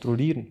Zukunft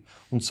kontrollieren.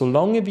 Und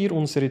solange wir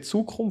unsere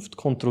Zukunft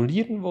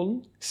kontrollieren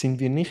wollen, sind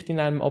wir nicht in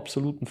einem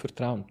absoluten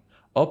Vertrauen.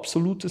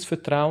 Absolutes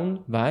Vertrauen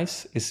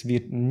weiß, es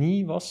wird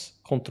nie was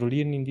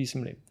kontrollieren in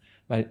diesem Leben.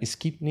 Weil es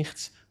gibt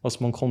nichts, was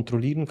man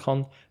kontrollieren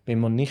kann, wenn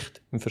man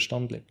nicht im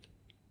Verstand lebt.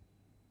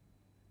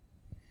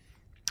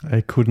 I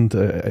couldn't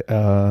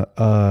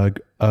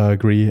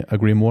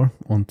agree more.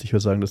 Und ich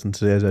würde sagen, das sind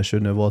sehr, sehr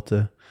schöne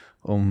Worte,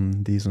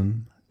 um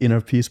diesen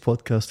Inner Peace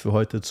Podcast für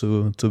heute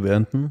zu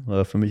beenden.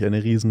 War für mich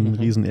eine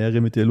riesen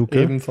Ehre mit dir, Luca.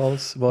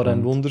 Ebenfalls war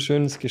ein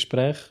wunderschönes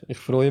Gespräch. Ich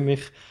freue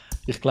mich.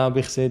 Ich glaube,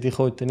 ich sehe dich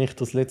heute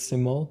nicht das letzte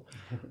Mal.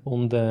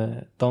 Und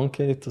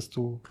danke, dass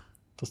du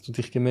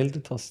dich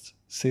gemeldet hast.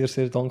 Sehr,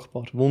 sehr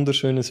dankbar.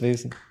 Wunderschönes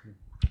Wesen.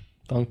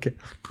 Danke.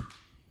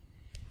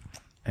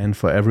 And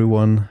for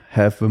everyone,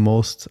 have the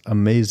most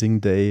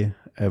amazing day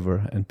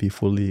ever and be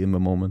fully in the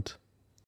moment.